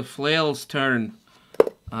is the flail's turn.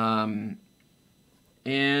 And...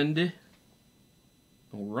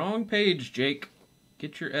 Oh, wrong page, Jake.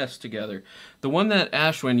 Get your S together. The one that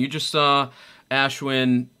Ashwin, you just saw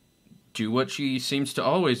Ashwin do what she seems to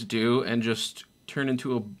always do and just turn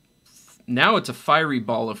into a... Now it's a fiery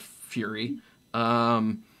ball of fury.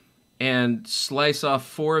 And slice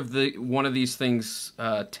off one of these things,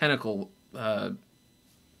 tentacle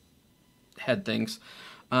head things.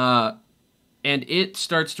 and it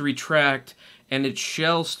starts to retract, and its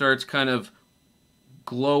shell starts kind of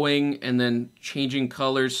glowing and then changing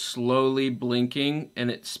colors, slowly blinking,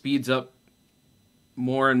 and it speeds up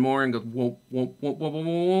more and more and goes whoop, whoop, whoop, whoop, whoop,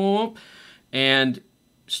 whoop, and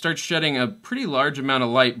starts shedding a pretty large amount of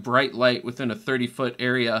light, bright light within a 30-foot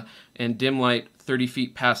area, and dim light 30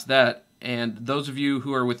 feet past that. And those of you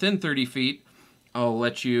who are within 30 feet, I'll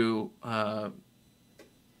let you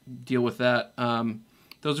deal with that.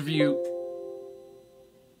 Those of you...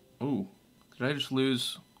 Oh, did I just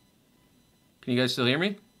lose... Can you guys still hear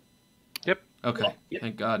me? Yep. Okay, Yep.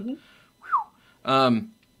 thank God. Mm-hmm.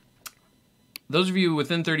 Those of you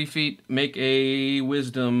within 30 feet, make a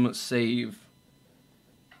wisdom save.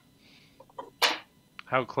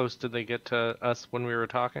 How close did they get to us when we were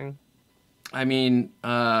talking? I mean,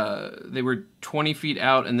 they were 20 feet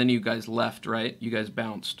out, and then you guys left, right? You guys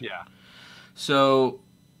bounced. Yeah. So,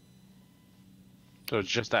 So it's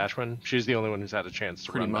just Ashwin? She's the only one who's had a chance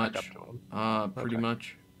to Pretty run much. back up to him. pretty Okay.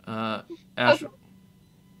 much. Ash,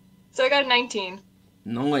 So I got a 19.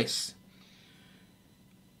 nice.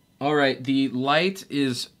 All right, the light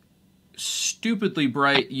is stupidly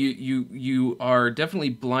bright. You are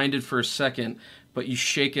definitely blinded for a second, but you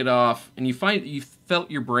shake it off, and you felt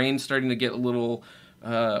your brain starting to get a little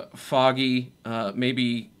foggy.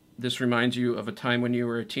 Maybe this reminds you of a time when you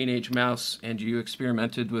were a teenage mouse and you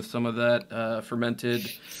experimented with some of that fermented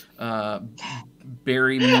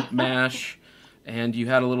berry mash, and you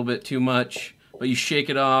had a little bit too much, but you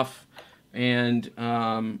shake it off, and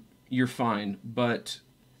you're fine. But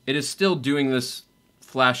it is still doing this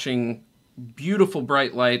flashing, beautiful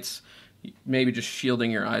bright lights, maybe just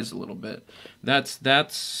shielding your eyes a little bit.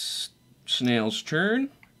 That's Snail's turn.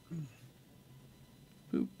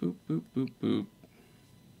 Boop, boop, boop, boop, boop.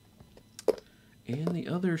 And the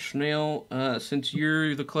other snail, since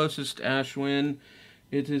you're the closest, Ashwin,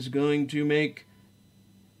 it is going to make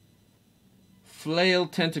flail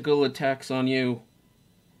tentacle attacks on you.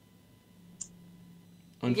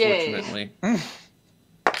 Unfortunately.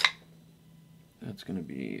 That's going to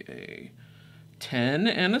be a 10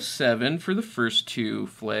 and a 7 for the first two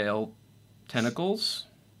flail tentacles.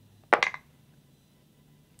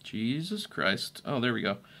 Jesus Christ. Oh, there we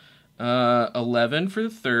go. 11 for the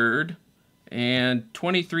third, and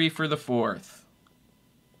 23 for the fourth.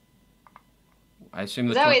 I assume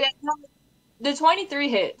the... The 23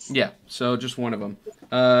 hits. Yeah, so just one of them.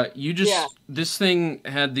 This thing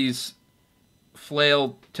had these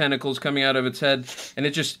flail tentacles coming out of its head, and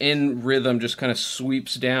it just in rhythm just kind of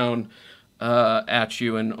sweeps down at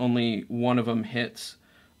you, and only one of them hits.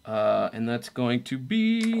 And that's going to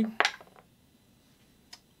be...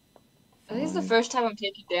 I think it's the first time I'm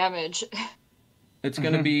taking damage. It's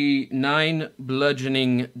going to be 9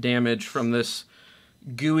 bludgeoning damage from this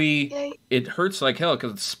gooey... Yay. It hurts like hell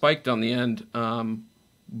because it's spiked on the end,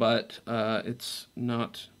 but it's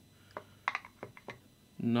not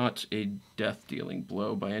a death-dealing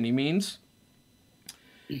blow by any means.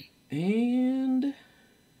 And...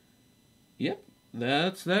 Yep,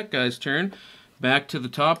 that's that guy's turn. Back to the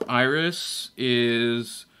top. Iris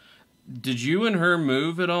is... Did you and her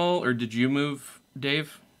move at all, or did you move,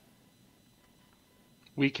 Dave?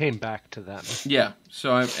 We came back to them. Yeah.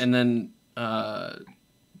 So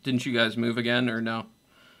didn't you guys move again, or no?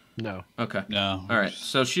 No. Okay. No. All right.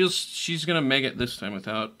 So she's gonna make it this time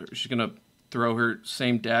without. She's gonna throw her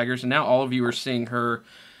same daggers, and now all of you are seeing her.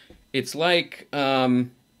 It's like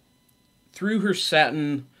through her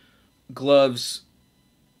satin gloves,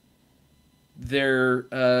 there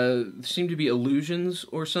seem to be illusions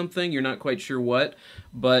or something. You're not quite sure what,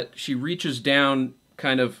 but she reaches down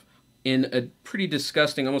kind of in a pretty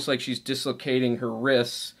disgusting, almost like she's dislocating her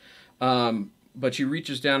wrists, but she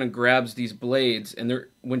reaches down and grabs these blades, and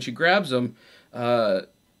when she grabs them,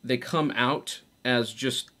 they come out as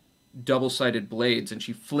just double-sided blades, and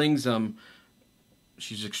she flings them.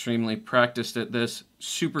 She's extremely practiced at this,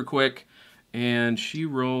 super quick, and she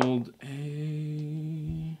rolled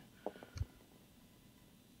a...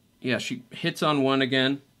 Yeah, she hits on one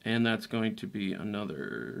again, and that's going to be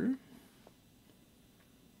another...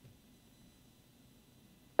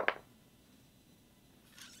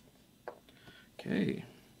 Okay.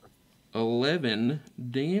 11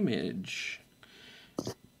 damage.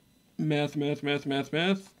 Math. And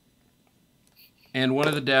one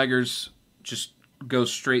of the daggers just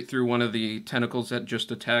goes straight through one of the tentacles that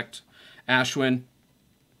just attacked Ashwin.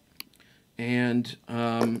 And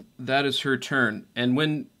that is her turn. And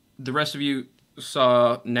when the rest of you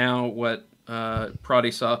saw now what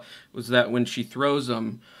Proddy saw, was that when she throws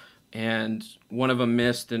them and one of them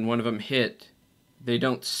missed and one of them hit, they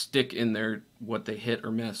don't stick in there what they hit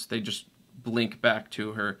or miss. They just blink back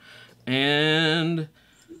to her. And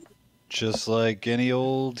Just like any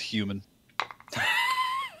old human.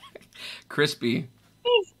 Crispy.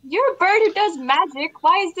 You're a bird who does magic.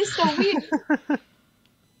 Why is this so weird?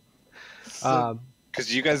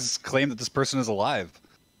 Because you guys claim that this person is alive.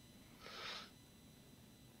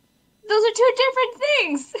 Those are two different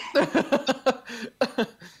things.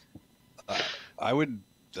 I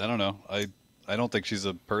don't know. I don't think she's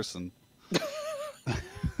a person.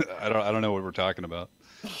 I don't know what we're talking about.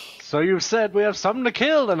 So you've said we have something to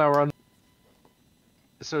kill, and now we're on.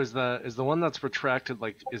 So is the one that's retracted,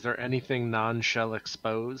 like, is there anything non-shell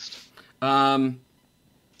exposed? You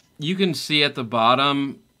can see at the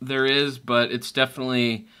bottom there is, but it's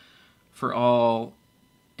definitely, for all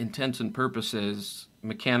intents and purposes,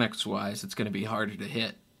 mechanics-wise, it's going to be harder to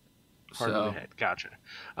hit. Harder to hit. Gotcha.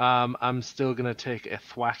 I'm still gonna take a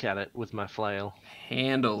thwack at it with my flail.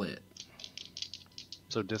 Handle it.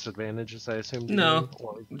 So disadvantages, I assume? No,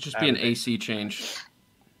 it'll just be an AC change.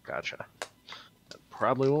 Gotcha. That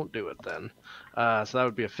probably won't do it then. So that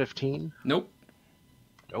would be a 15. Nope.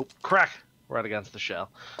 Nope. Crack! Right against the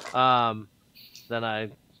shell. Then I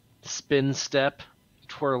spin step,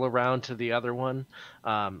 twirl around to the other one,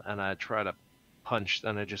 and I try to punch.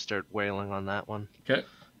 Then I just start wailing on that one. Okay.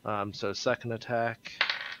 So second attack,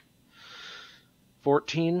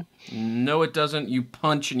 14. No, it doesn't. You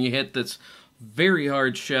punch and you hit this very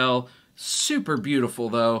hard shell. Super beautiful,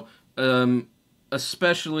 though.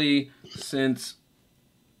 Especially since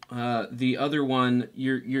the other one,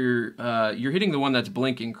 you're hitting the one that's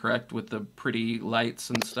blinking, correct, with the pretty lights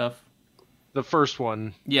and stuff. The first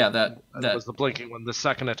one. Yeah, that was the blinking one. The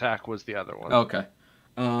second attack was the other one. Okay.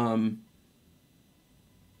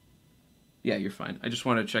 Yeah, you're fine. I just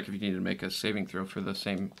wanted to check if you needed to make a saving throw for the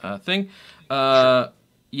same thing. Sure.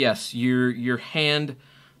 Yes, your hand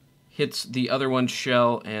hits the other one's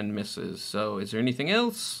shell and misses. So is there anything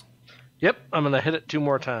else? Yep, I'm going to hit it 2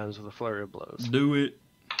 more times with a flurry of blows. Do it.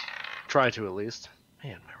 Try to, at least.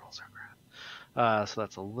 Man, my rolls are crap. So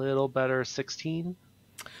that's a little better. 16?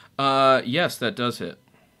 Yes, that does hit.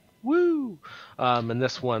 Woo! And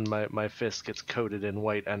this one, my fist gets coated in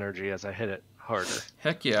white energy as I hit it harder.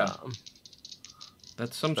 Heck yeah.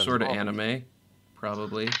 That's some sort of anime,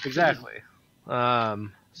 probably. Exactly.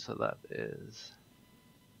 So that is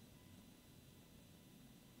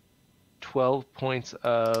 12 points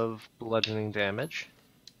of bludgeoning damage.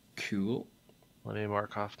 Cool. Let me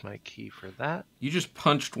mark off my key for that. You just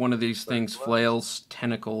punched one of these things, flails,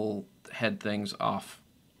 tentacle head things, off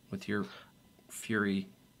with your fury.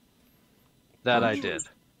 That I did.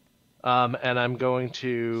 And I'm going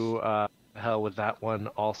to, hell with that one,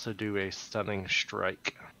 also do a stunning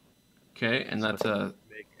strike. Okay, and that's a...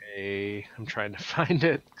 I'm trying to find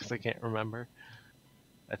it, because I can't remember.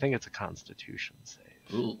 I think it's a Constitution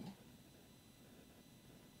save. Ooh.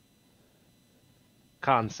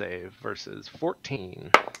 Con save versus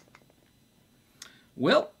 14.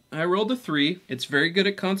 Well, I rolled a 3. It's very good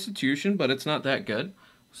at Constitution, but it's not that good.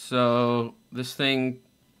 So this thing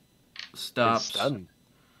stops stunned.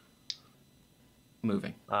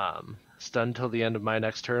 Moving. Stunned till the end of my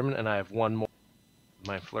next turn, and I have 1 more.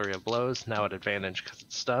 My flurry of blows, now at advantage because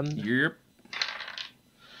it's stunned. Yep.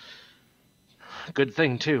 Good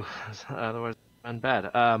thing, too. Otherwise, it's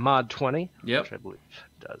bad. Mod 20, yep, which I believe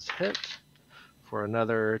does hit, for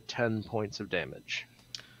another 10 points of damage.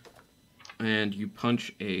 And you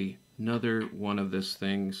punch another one of this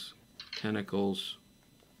thing's tentacles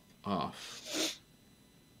off.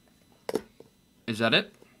 Is that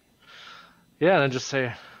it? Yeah, and I just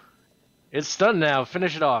say, it's stunned now.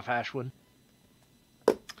 Finish it off, Ashwin.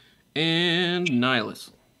 And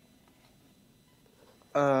Niolus.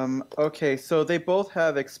 Okay, so they both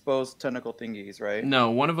have exposed tentacle thingies, right? No,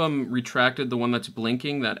 one of them retracted, the one that's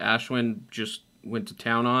blinking that Ashwin just went to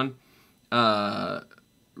town on.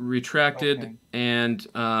 Retracted, okay, and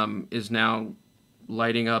is now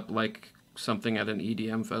lighting up like something at an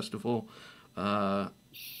EDM festival. But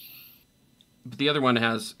the other one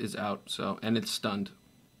is out, so, and it's stunned.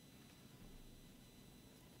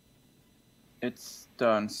 It's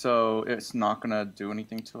done, so it's not gonna do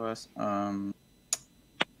anything to us. The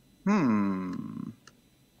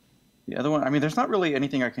other one, I mean, there's not really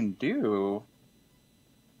anything I can do.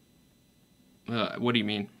 What do you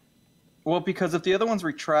mean? Well, because if the other one's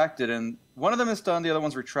retracted, and one of them is stunned, the other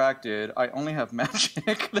one's retracted, I only have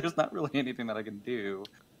magic. There's not really anything that I can do.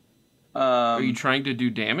 Are you trying to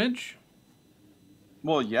do damage?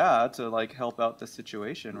 Well, yeah, to like help out the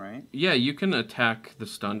situation, right? Yeah, you can attack the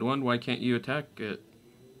stunned one. Why can't you attack it?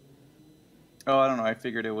 Oh, I don't know. I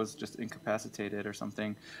figured it was just incapacitated or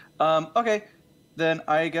something. Okay, then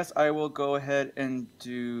I guess I will go ahead and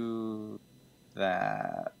do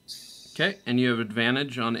that. Okay, and you have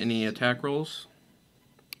advantage on any attack rolls.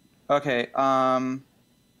 Okay. I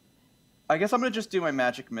guess I'm gonna just do my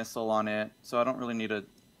magic missile on it, so I don't really need to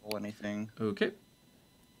roll anything. Okay.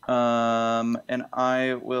 And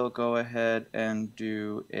I will go ahead and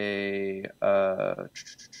do a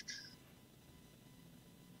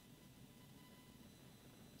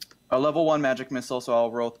level 1 magic missile, so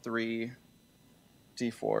I'll roll 3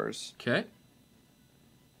 d4s. Okay.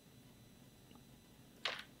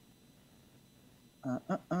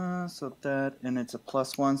 So that, and it's a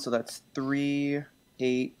 +1, so that's 3,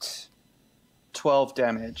 8, 12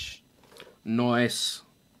 damage. Nice.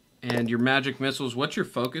 And your magic missiles, what's your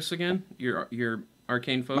focus again? Your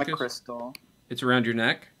arcane focus? My crystal. It's around your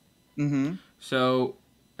neck? Mm-hmm. So,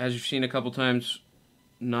 as you've seen a couple times,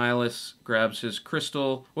 Niolus grabs his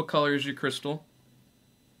crystal. What color is your crystal?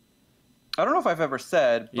 I don't know if I've ever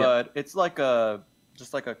said, Yeah. but it's like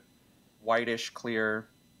just like a whitish clear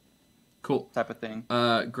Cool. type of thing.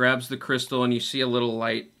 Grabs the crystal, and you see a little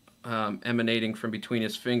light emanating from between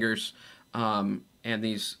his fingers. And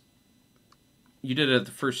these... You did it at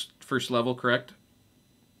the first level, correct?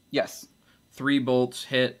 Yes. 3 bolts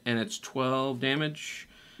hit, and it's 12 damage.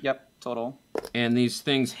 Yep, total. And these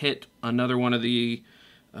things hit another one of the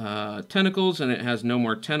tentacles, and it has no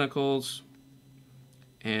more tentacles.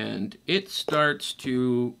 And it starts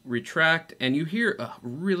to retract, and you hear a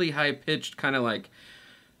really high-pitched kind of like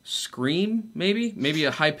scream, maybe a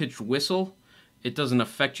high-pitched whistle. It doesn't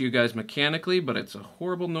affect you guys mechanically, but it's a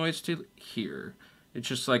horrible noise to hear. It's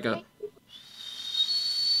just like a...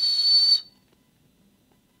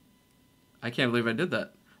 I can't believe I did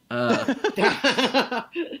that.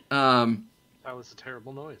 That was a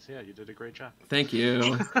terrible noise. Yeah, you did a great job. Thank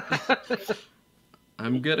you.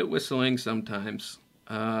 I'm good at whistling sometimes.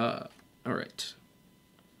 All right.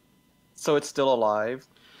 So it's still alive?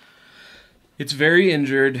 It's very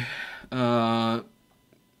injured.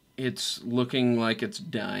 It's looking like it's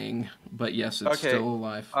dying, but yes, it's still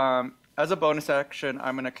alive. As a bonus action,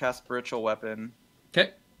 I'm going to cast Spiritual Weapon.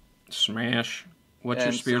 Okay. Smash. What's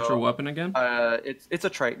your spiritual weapon again? It's a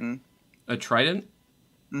Triton. A Triton?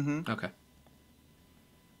 Mm-hmm. Okay.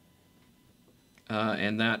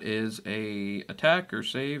 And that is a attack or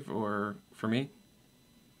save or for me?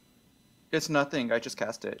 It's nothing. I just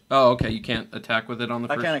cast it. Oh, okay. You can't attack with it on the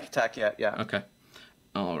first? I can't attack yet, yeah. Okay.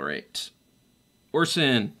 All right.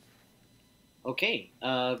 Orson. Okay,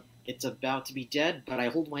 it's about to be dead, but I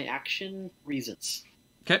hold my action reasons.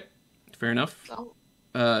 Okay. Fair enough. Oh.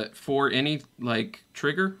 For any, like,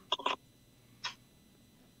 trigger?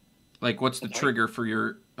 Like, what's the trigger for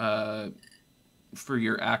your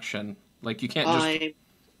action? Like, you can't just...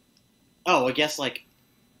 I guess, like,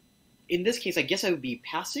 in this case, I guess I would be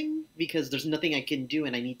passing, because there's nothing I can do,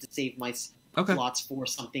 and I need to save my slots for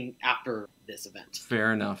something after this event.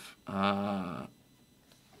 Fair enough.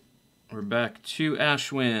 We're back to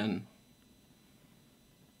Ashwin.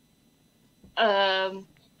 Go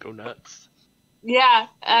nuts. Yeah,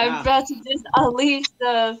 I'm about to just unleash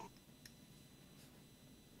the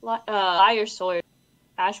Fire Sword,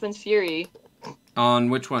 Ashwin's Fury. On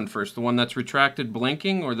which one first? The one that's retracted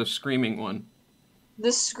blinking or the screaming one?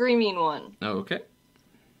 The screaming one. Oh, okay.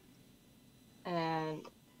 And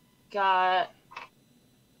got...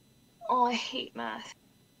 Oh, I hate math.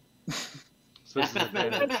 So this is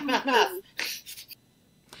advantage.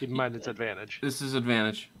 Keep in mind it's advantage. This is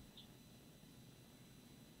advantage.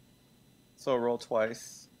 So roll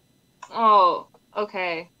twice. Oh,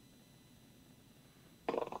 okay.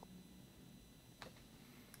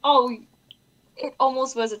 Oh, it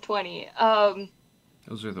almost was a 20.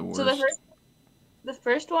 Those are the worst. So the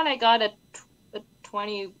first one I got a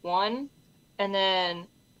 21, and then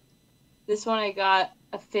this one I got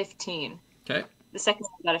a 15. Okay. The second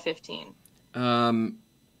one I got a 15.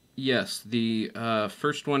 Yes, the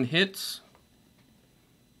first one hits.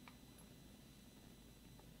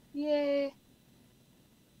 Yay.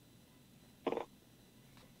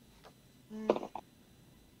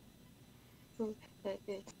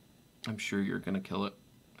 I'm sure you're gonna kill it.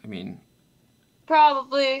 I mean...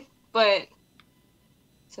 Probably, but...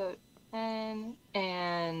 So, 10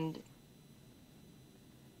 and...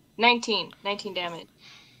 19 damage.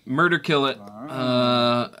 Murder kill it.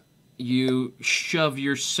 You shove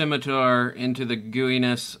your scimitar into the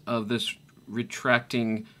gooiness of this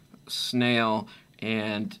retracting snail,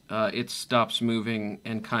 and it stops moving,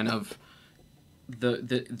 and kind of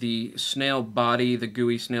the snail body, the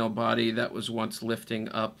gooey snail body that was once lifting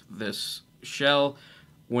up this shell,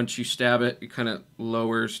 once you stab it, it kind of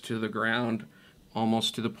lowers to the ground,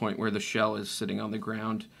 almost to the point where the shell is sitting on the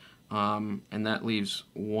ground, and that leaves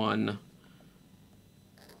one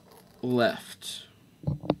left.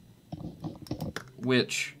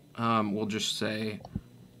 which we'll just say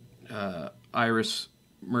Iris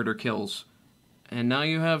murder kills. And now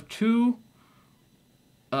you have 2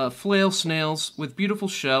 flail snails with beautiful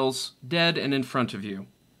shells, dead and in front of you.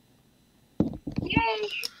 Yay!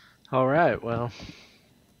 All right, well,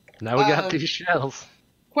 now we got these shells.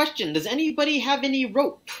 Question: does anybody have any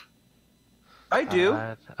rope? I do.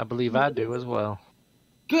 I believe I do as well.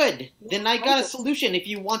 Good. Then I got a solution if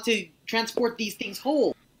you want to transport these things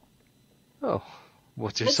whole. Oh,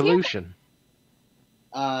 what's your Let's solution?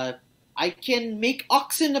 I can make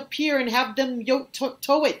oxen appear and have them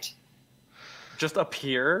tow it. Just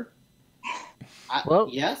appear. Well-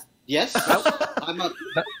 Yes.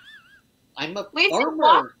 I'm a Wait,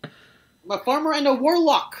 farmer. I'm a farmer and a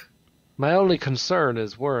warlock. My only concern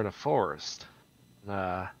is we're in a forest.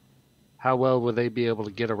 How well will they be able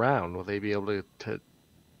to get around? Will they be able to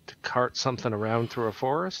cart something around through a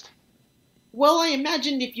forest? Well, I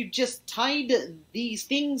imagine if you just tied these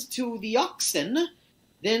things to the oxen,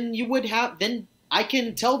 then you would have. Then I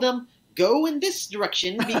can tell them go in this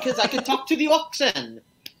direction because I can talk to the oxen.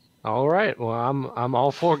 All right. Well, I'm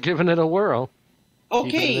all for giving it a whirl. Keeping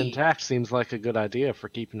it Okay. intact seems like a good idea for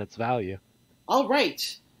keeping its value. All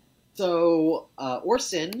right. So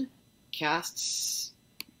Orson casts.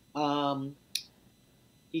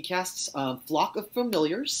 He casts Flock of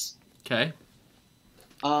Familiars. Okay.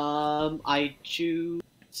 I choose.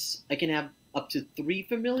 I can have up to 3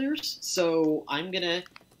 familiars. So I'm gonna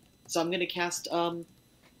cast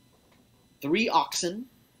 3 oxen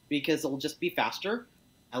because it'll just be faster,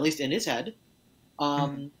 at least in his head.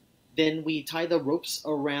 Then we tie the ropes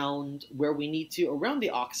around where we need to around the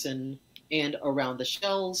oxen and around the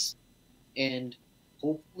shells, and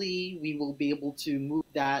hopefully we will be able to move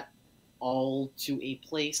that all to a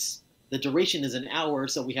place. The duration is an hour,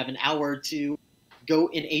 so we have an hour to go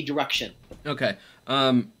in a direction. Okay.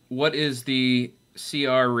 What is the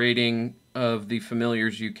CR rating of the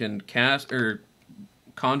familiars you can cast or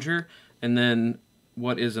conjure? And then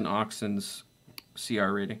what is an oxen's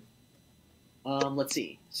CR rating? Let's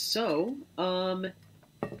see. So,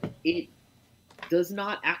 it does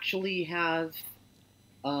not actually have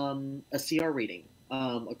a CR rating,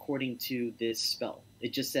 according to this spell.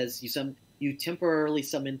 It just says you temporarily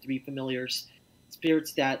summon 3 familiars,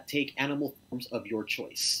 spirits that take animal forms of your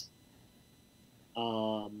choice.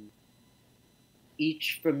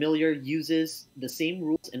 Each familiar uses the same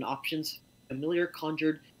rules and options familiar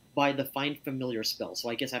conjured by the Find Familiar spell. So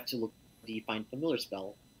I guess I have to look at the Find Familiar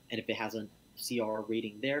spell, and if it has a CR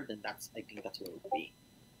rating there, then I think that's what it would be.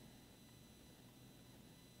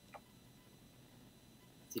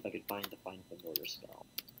 Let's see if I could find the Find Familiar spell.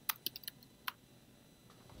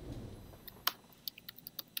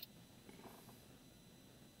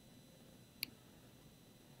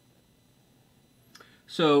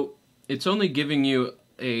 So it's only giving you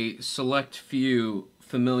a select few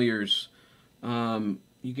familiars.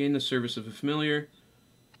 You gain the service of a familiar.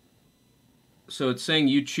 So it's saying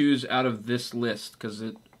you choose out of this list because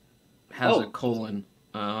it has a colon.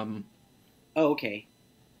 Oh, okay.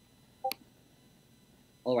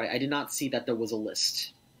 Alright, I did not see that there was a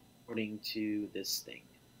list, according to this thing.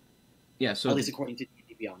 Yeah, so At least according to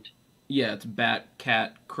D&D Beyond. yeah, it's bat,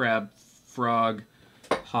 cat, crab, frog,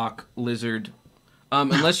 hawk, lizard.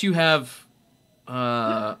 Unless you have,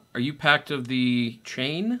 are you Pact of the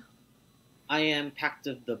Chain? I am Pact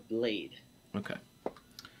of the Blade. Okay.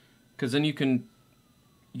 Because then you can,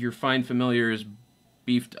 your Find Familiar is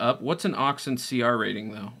beefed up. What's an Oxen CR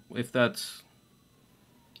rating, though? If that's,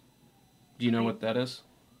 do you know what that is?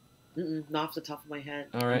 Not off the top of my head.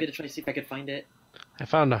 All right. I'm gonna try to see if I can find it. I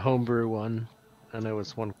found a homebrew one, and there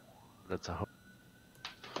was one that's a home.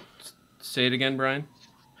 Say it again, Brian.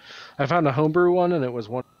 I found a homebrew one, and it was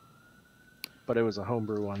one, but it was a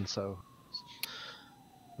homebrew one, so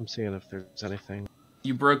I'm seeing if there's anything.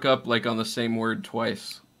 You broke up like on the same word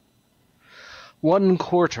twice.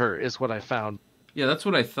 1/4 is what I found. Yeah, that's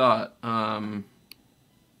what I thought.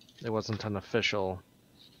 It wasn't an official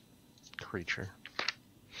creature.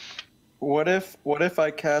 What if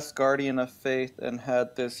I cast Guardian of Faith and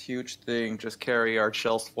had this huge thing just carry our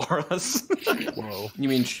shells for us? Whoa. You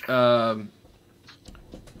mean,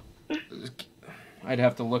 I'd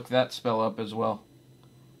have to look that spell up as well.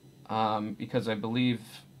 Because I believe...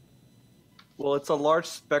 Well, it's a large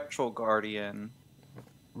spectral guardian.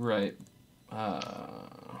 Right.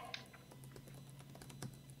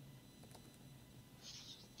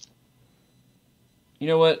 You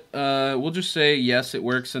know what? We'll just say yes, it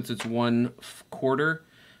works since it's 1/4.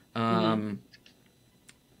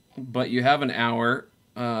 But you have an hour,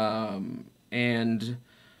 and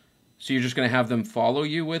so you're just going to have them follow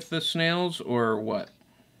you with the snails, or what?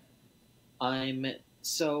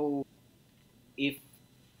 So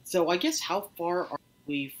I guess how far are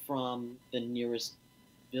we from the nearest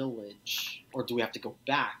village, or do we have to go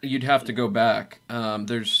back? You'd have to go back.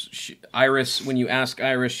 Iris. When you ask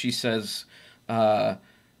Iris, she says, "There's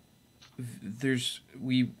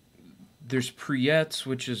Prietz,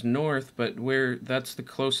 which is north, but that's the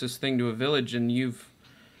closest thing to a village, and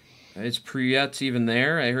is Prietz even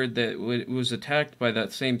there? I heard that it was attacked by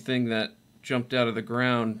that same thing that jumped out of the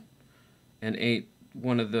ground and ate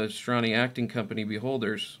one of the Strani Acting Company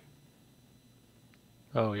beholders."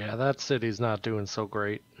 Oh yeah, that city's not doing so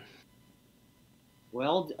great.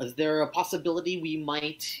 Well, is there a possibility we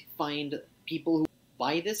might find people who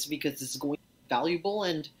buy this because this is going to be valuable,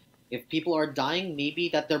 and if people are dying, maybe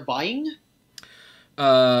that they're buying?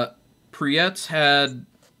 Prietz had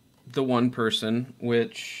the one person,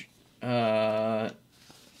 which it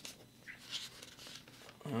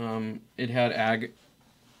had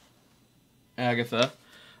Agatha.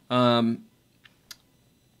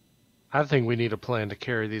 I think we need a plan to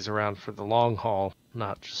carry these around for the long haul,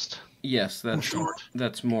 not just Yes, that's short.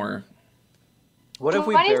 That's more. What if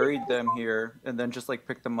we Why is it- buried them here and then just like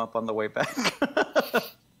picked them up on the way back?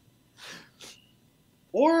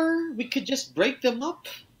 Or we could just break them up.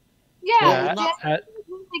 Yeah, Yeah,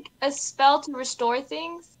 like a spell to restore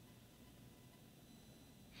things.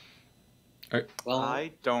 Well,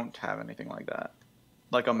 I don't have anything like that.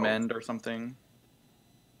 Like a mend or something.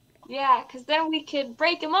 Yeah, because then we could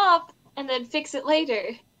break them up and then fix it later.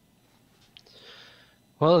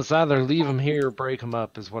 Well, it's either leave them here or break them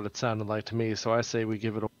up, is what it sounded like to me. So I say we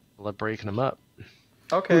give it a whirl at breaking them up.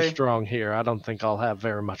 We're Okay. strong here. I don't think I'll have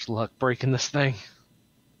very much luck breaking this thing.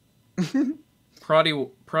 Proddy,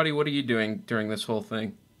 what are you doing during this whole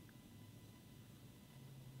thing?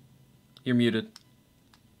 You're muted.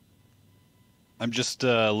 I'm just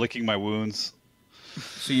licking my wounds.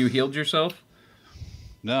 So you healed yourself?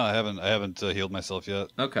 No, I haven't healed myself yet.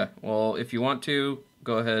 Okay. Well, if you want to,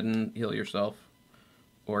 go ahead and heal yourself.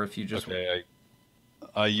 Or if you just... Okay,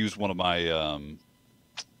 I used one of my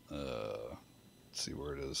let's see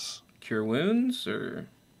where it is. Cure wounds, or...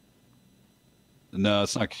 No,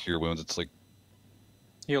 it's not cure wounds. It's like,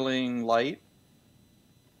 Healing light.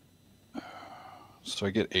 so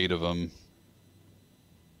I get 8 of them.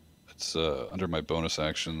 It's under my bonus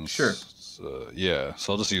actions. Sure. Yeah,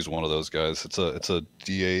 so I'll just use one of those guys. It's a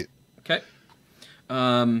D8. Okay.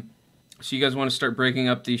 So you guys want to start breaking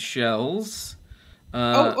up these shells.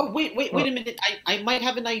 wait a minute. I might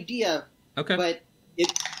have an idea. Okay. But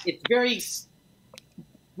it's very...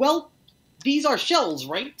 Well, these are shells,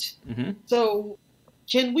 right? Mm-hmm. So,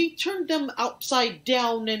 can we turn them upside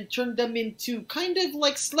down and turn them into kind of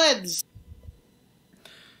like sleds?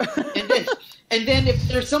 and then if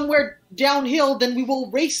they're somewhere downhill, then we will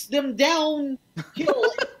race them downhill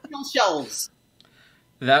and shells.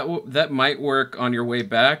 That might work on your way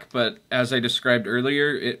back, but as I described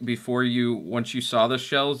earlier, once you saw the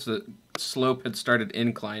shells, the slope had started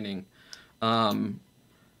inclining. So...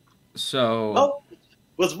 Oh,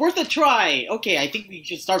 was worth a try. Okay, I think we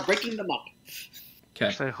should start breaking them up. Okay.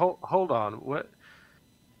 Actually, hold on. What?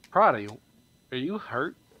 Proddy, are you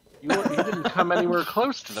hurt? You didn't come anywhere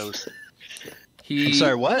close to those. I'm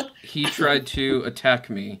sorry, what? He tried to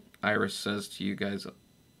attack me, Iris says to you guys.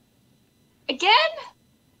 Again?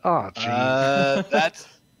 Oh, jeez.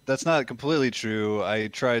 That's not completely true. I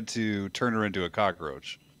tried to turn her into a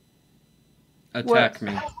cockroach. Attack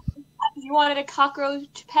me. You wanted a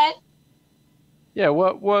cockroach pet? Yeah,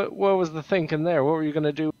 what was the thinking there? What were you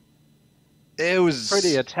gonna do? It was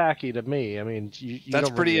Pretty attacky to me. I mean, you That's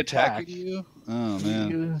don't pretty really attack. attacking to you? Oh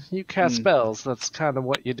man. You cast spells. That's kind of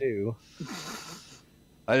what you do.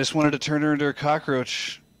 I just wanted to turn her into a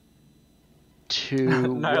cockroach. To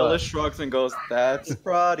Niolus what? shrugs and goes, "That's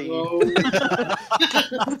Proddy."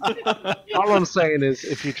 All I'm saying is,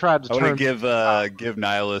 if you tried to I want turn, to give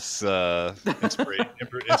Niolus inspiration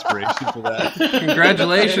for that.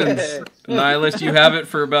 Congratulations, Niolus. You have it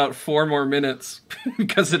for about 4 more minutes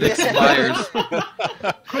because it expires.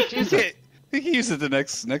 We can use it the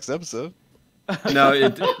next episode. No,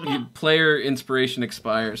 player inspiration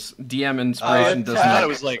expires. DM inspiration does I thought not. it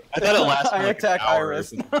was like I thought it lasted. I like attack an hour or Iris.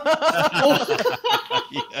 something.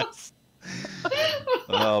 Yes.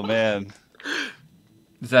 Oh man,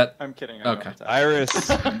 Is that I'm kidding. I don't Okay. attack.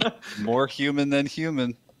 Iris, more human than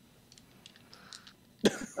human.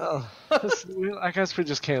 I guess we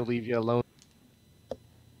just can't leave you alone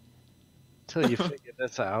until you figure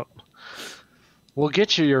this out. We'll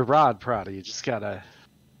get you your rod, Proddy. You just gotta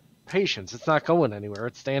patience. It's not going anywhere.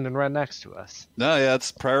 It's standing right next to us. No, yeah,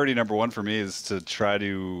 it's priority number 1 for me is to try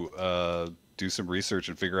to do some research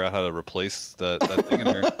and figure out how to replace that thing in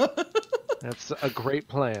here. That's a great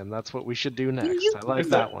plan. That's what we should do next. I like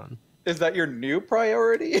that one. Is that your new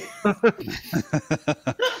priority?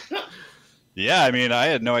 Yeah, I mean, I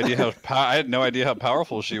had no idea how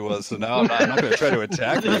powerful she was, so now I'm not going to try to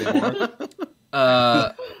attack her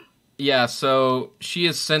anymore. Yeah, so she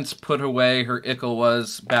has since put away her ickle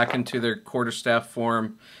was back into their quarterstaff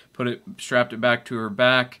form, strapped it back to her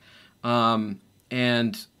back,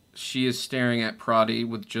 and she is staring at Proddy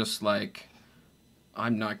with just like,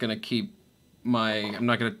 I'm not gonna take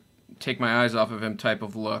my eyes off of him type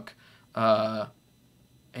of look,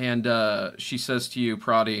 and she says to you,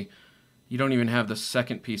 Proddy, you don't even have the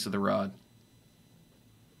second piece of the rod.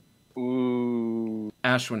 Ooh.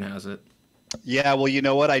 Ashwin has it. Yeah, well, you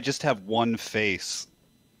know what? I just have one face.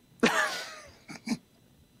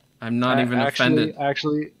 I'm not even offended.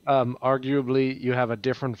 Actually, arguably, you have a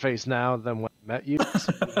different face now than when I met you.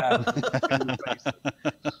 So you have a new face.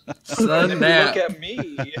 Son, If you look at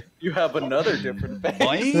me, you have another different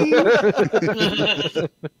face.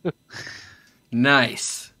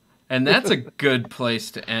 Nice. And that's a good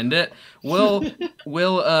place to end it. We'll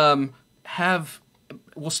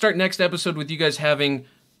start next episode with you guys having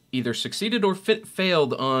either succeeded or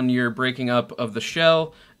failed on your breaking up of the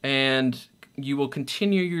shell, and you will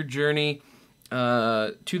continue your journey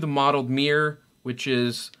to the modeled mirror, which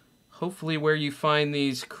is hopefully where you find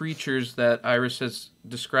these creatures that Iris has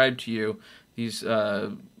described to you, these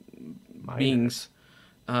beings.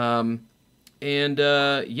 Yeah,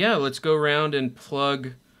 let's go around and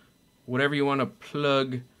plug whatever you want to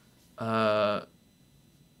plug that's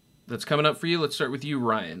coming up for you. Let's start with you,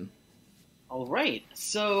 Ryan. All right.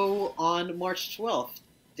 So on March 12th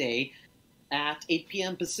day at 8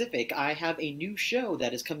 p.m. Pacific, I have a new show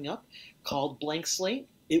that is coming up called Blank Slate.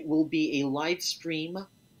 It will be a live stream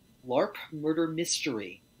LARP murder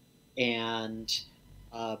mystery. And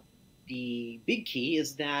the big key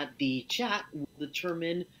is that the chat will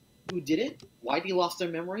determine who did it, why they lost their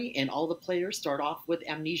memory, and all the players start off with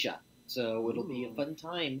amnesia. So it'll be a fun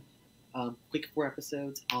time. Quick 4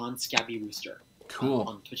 episodes on Scabby Rooster. Cool.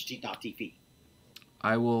 On twitch.tv.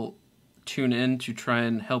 I will tune in to try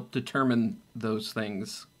and help determine those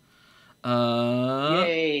things.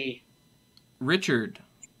 Yay! Richard.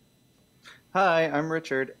 Hi, I'm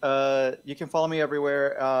Richard. You can follow me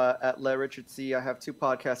everywhere at LeRichardC. I have 2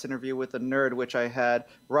 podcast interview with a nerd, which I had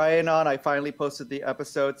Ryan on. I finally posted the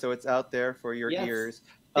episode, so it's out there for your ears.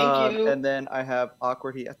 Thank you. And then I have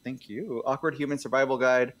Awkward Human Survival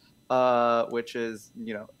Guide, which is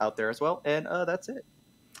out there as well. And that's it.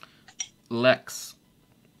 Lex.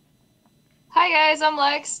 Hi guys, I'm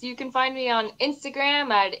Lex. You can find me on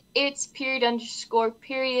Instagram at its_Lex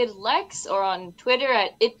or on Twitter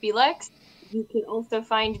at itbelex. You can also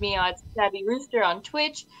find me on Stabby Rooster on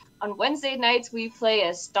Twitch. On Wednesday nights, we play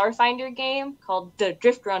a Starfinder game called The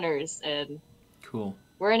Drift Runners, and Cool.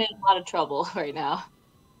 we're in a lot of trouble right now.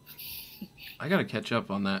 I gotta catch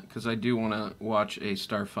up on that because I do want to watch a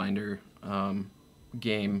Starfinder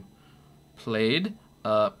game played.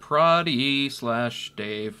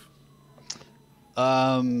 Proddy/Dave.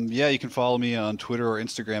 Yeah, you can follow me on Twitter or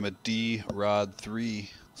Instagram at drod3.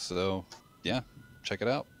 So yeah, check it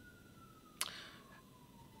out.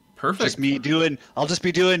 Perfect. I'll just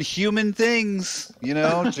be doing human things,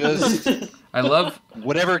 just I love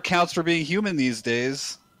whatever counts for being human these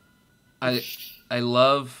days. I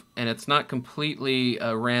love, and it's not completely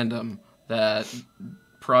random, that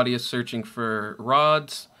Proddy is searching for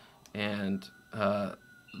rods, and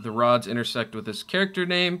the rods intersect with his character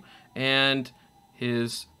name and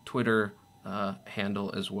his Twitter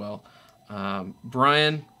handle as well.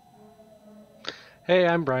 Brian. Hey,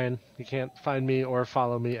 I'm Brian. You can't find me or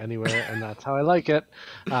follow me anywhere, and that's how I like it.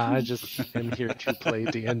 I just am here to play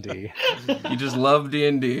D&D. You just love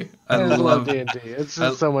D&D. I love D&D. It's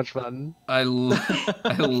just so much fun. I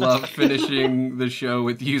love finishing the show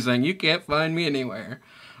with you saying, you can't find me anywhere.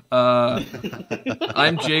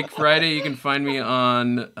 I'm Jake Friday. You can find me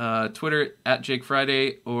on Twitter at Jake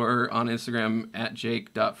Friday or on Instagram at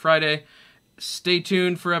jake.friday. Stay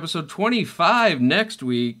tuned for episode 25 next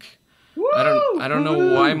week. I don't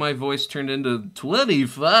know why my voice turned into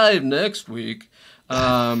 25 next week.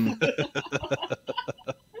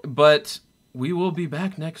 But we will be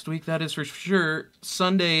back next week, that is for sure.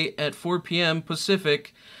 Sunday at 4 p.m.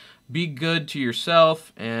 Pacific. Be good to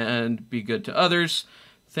yourself and be good to others.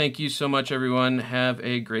 Thank you so much, everyone. Have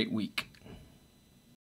a great week.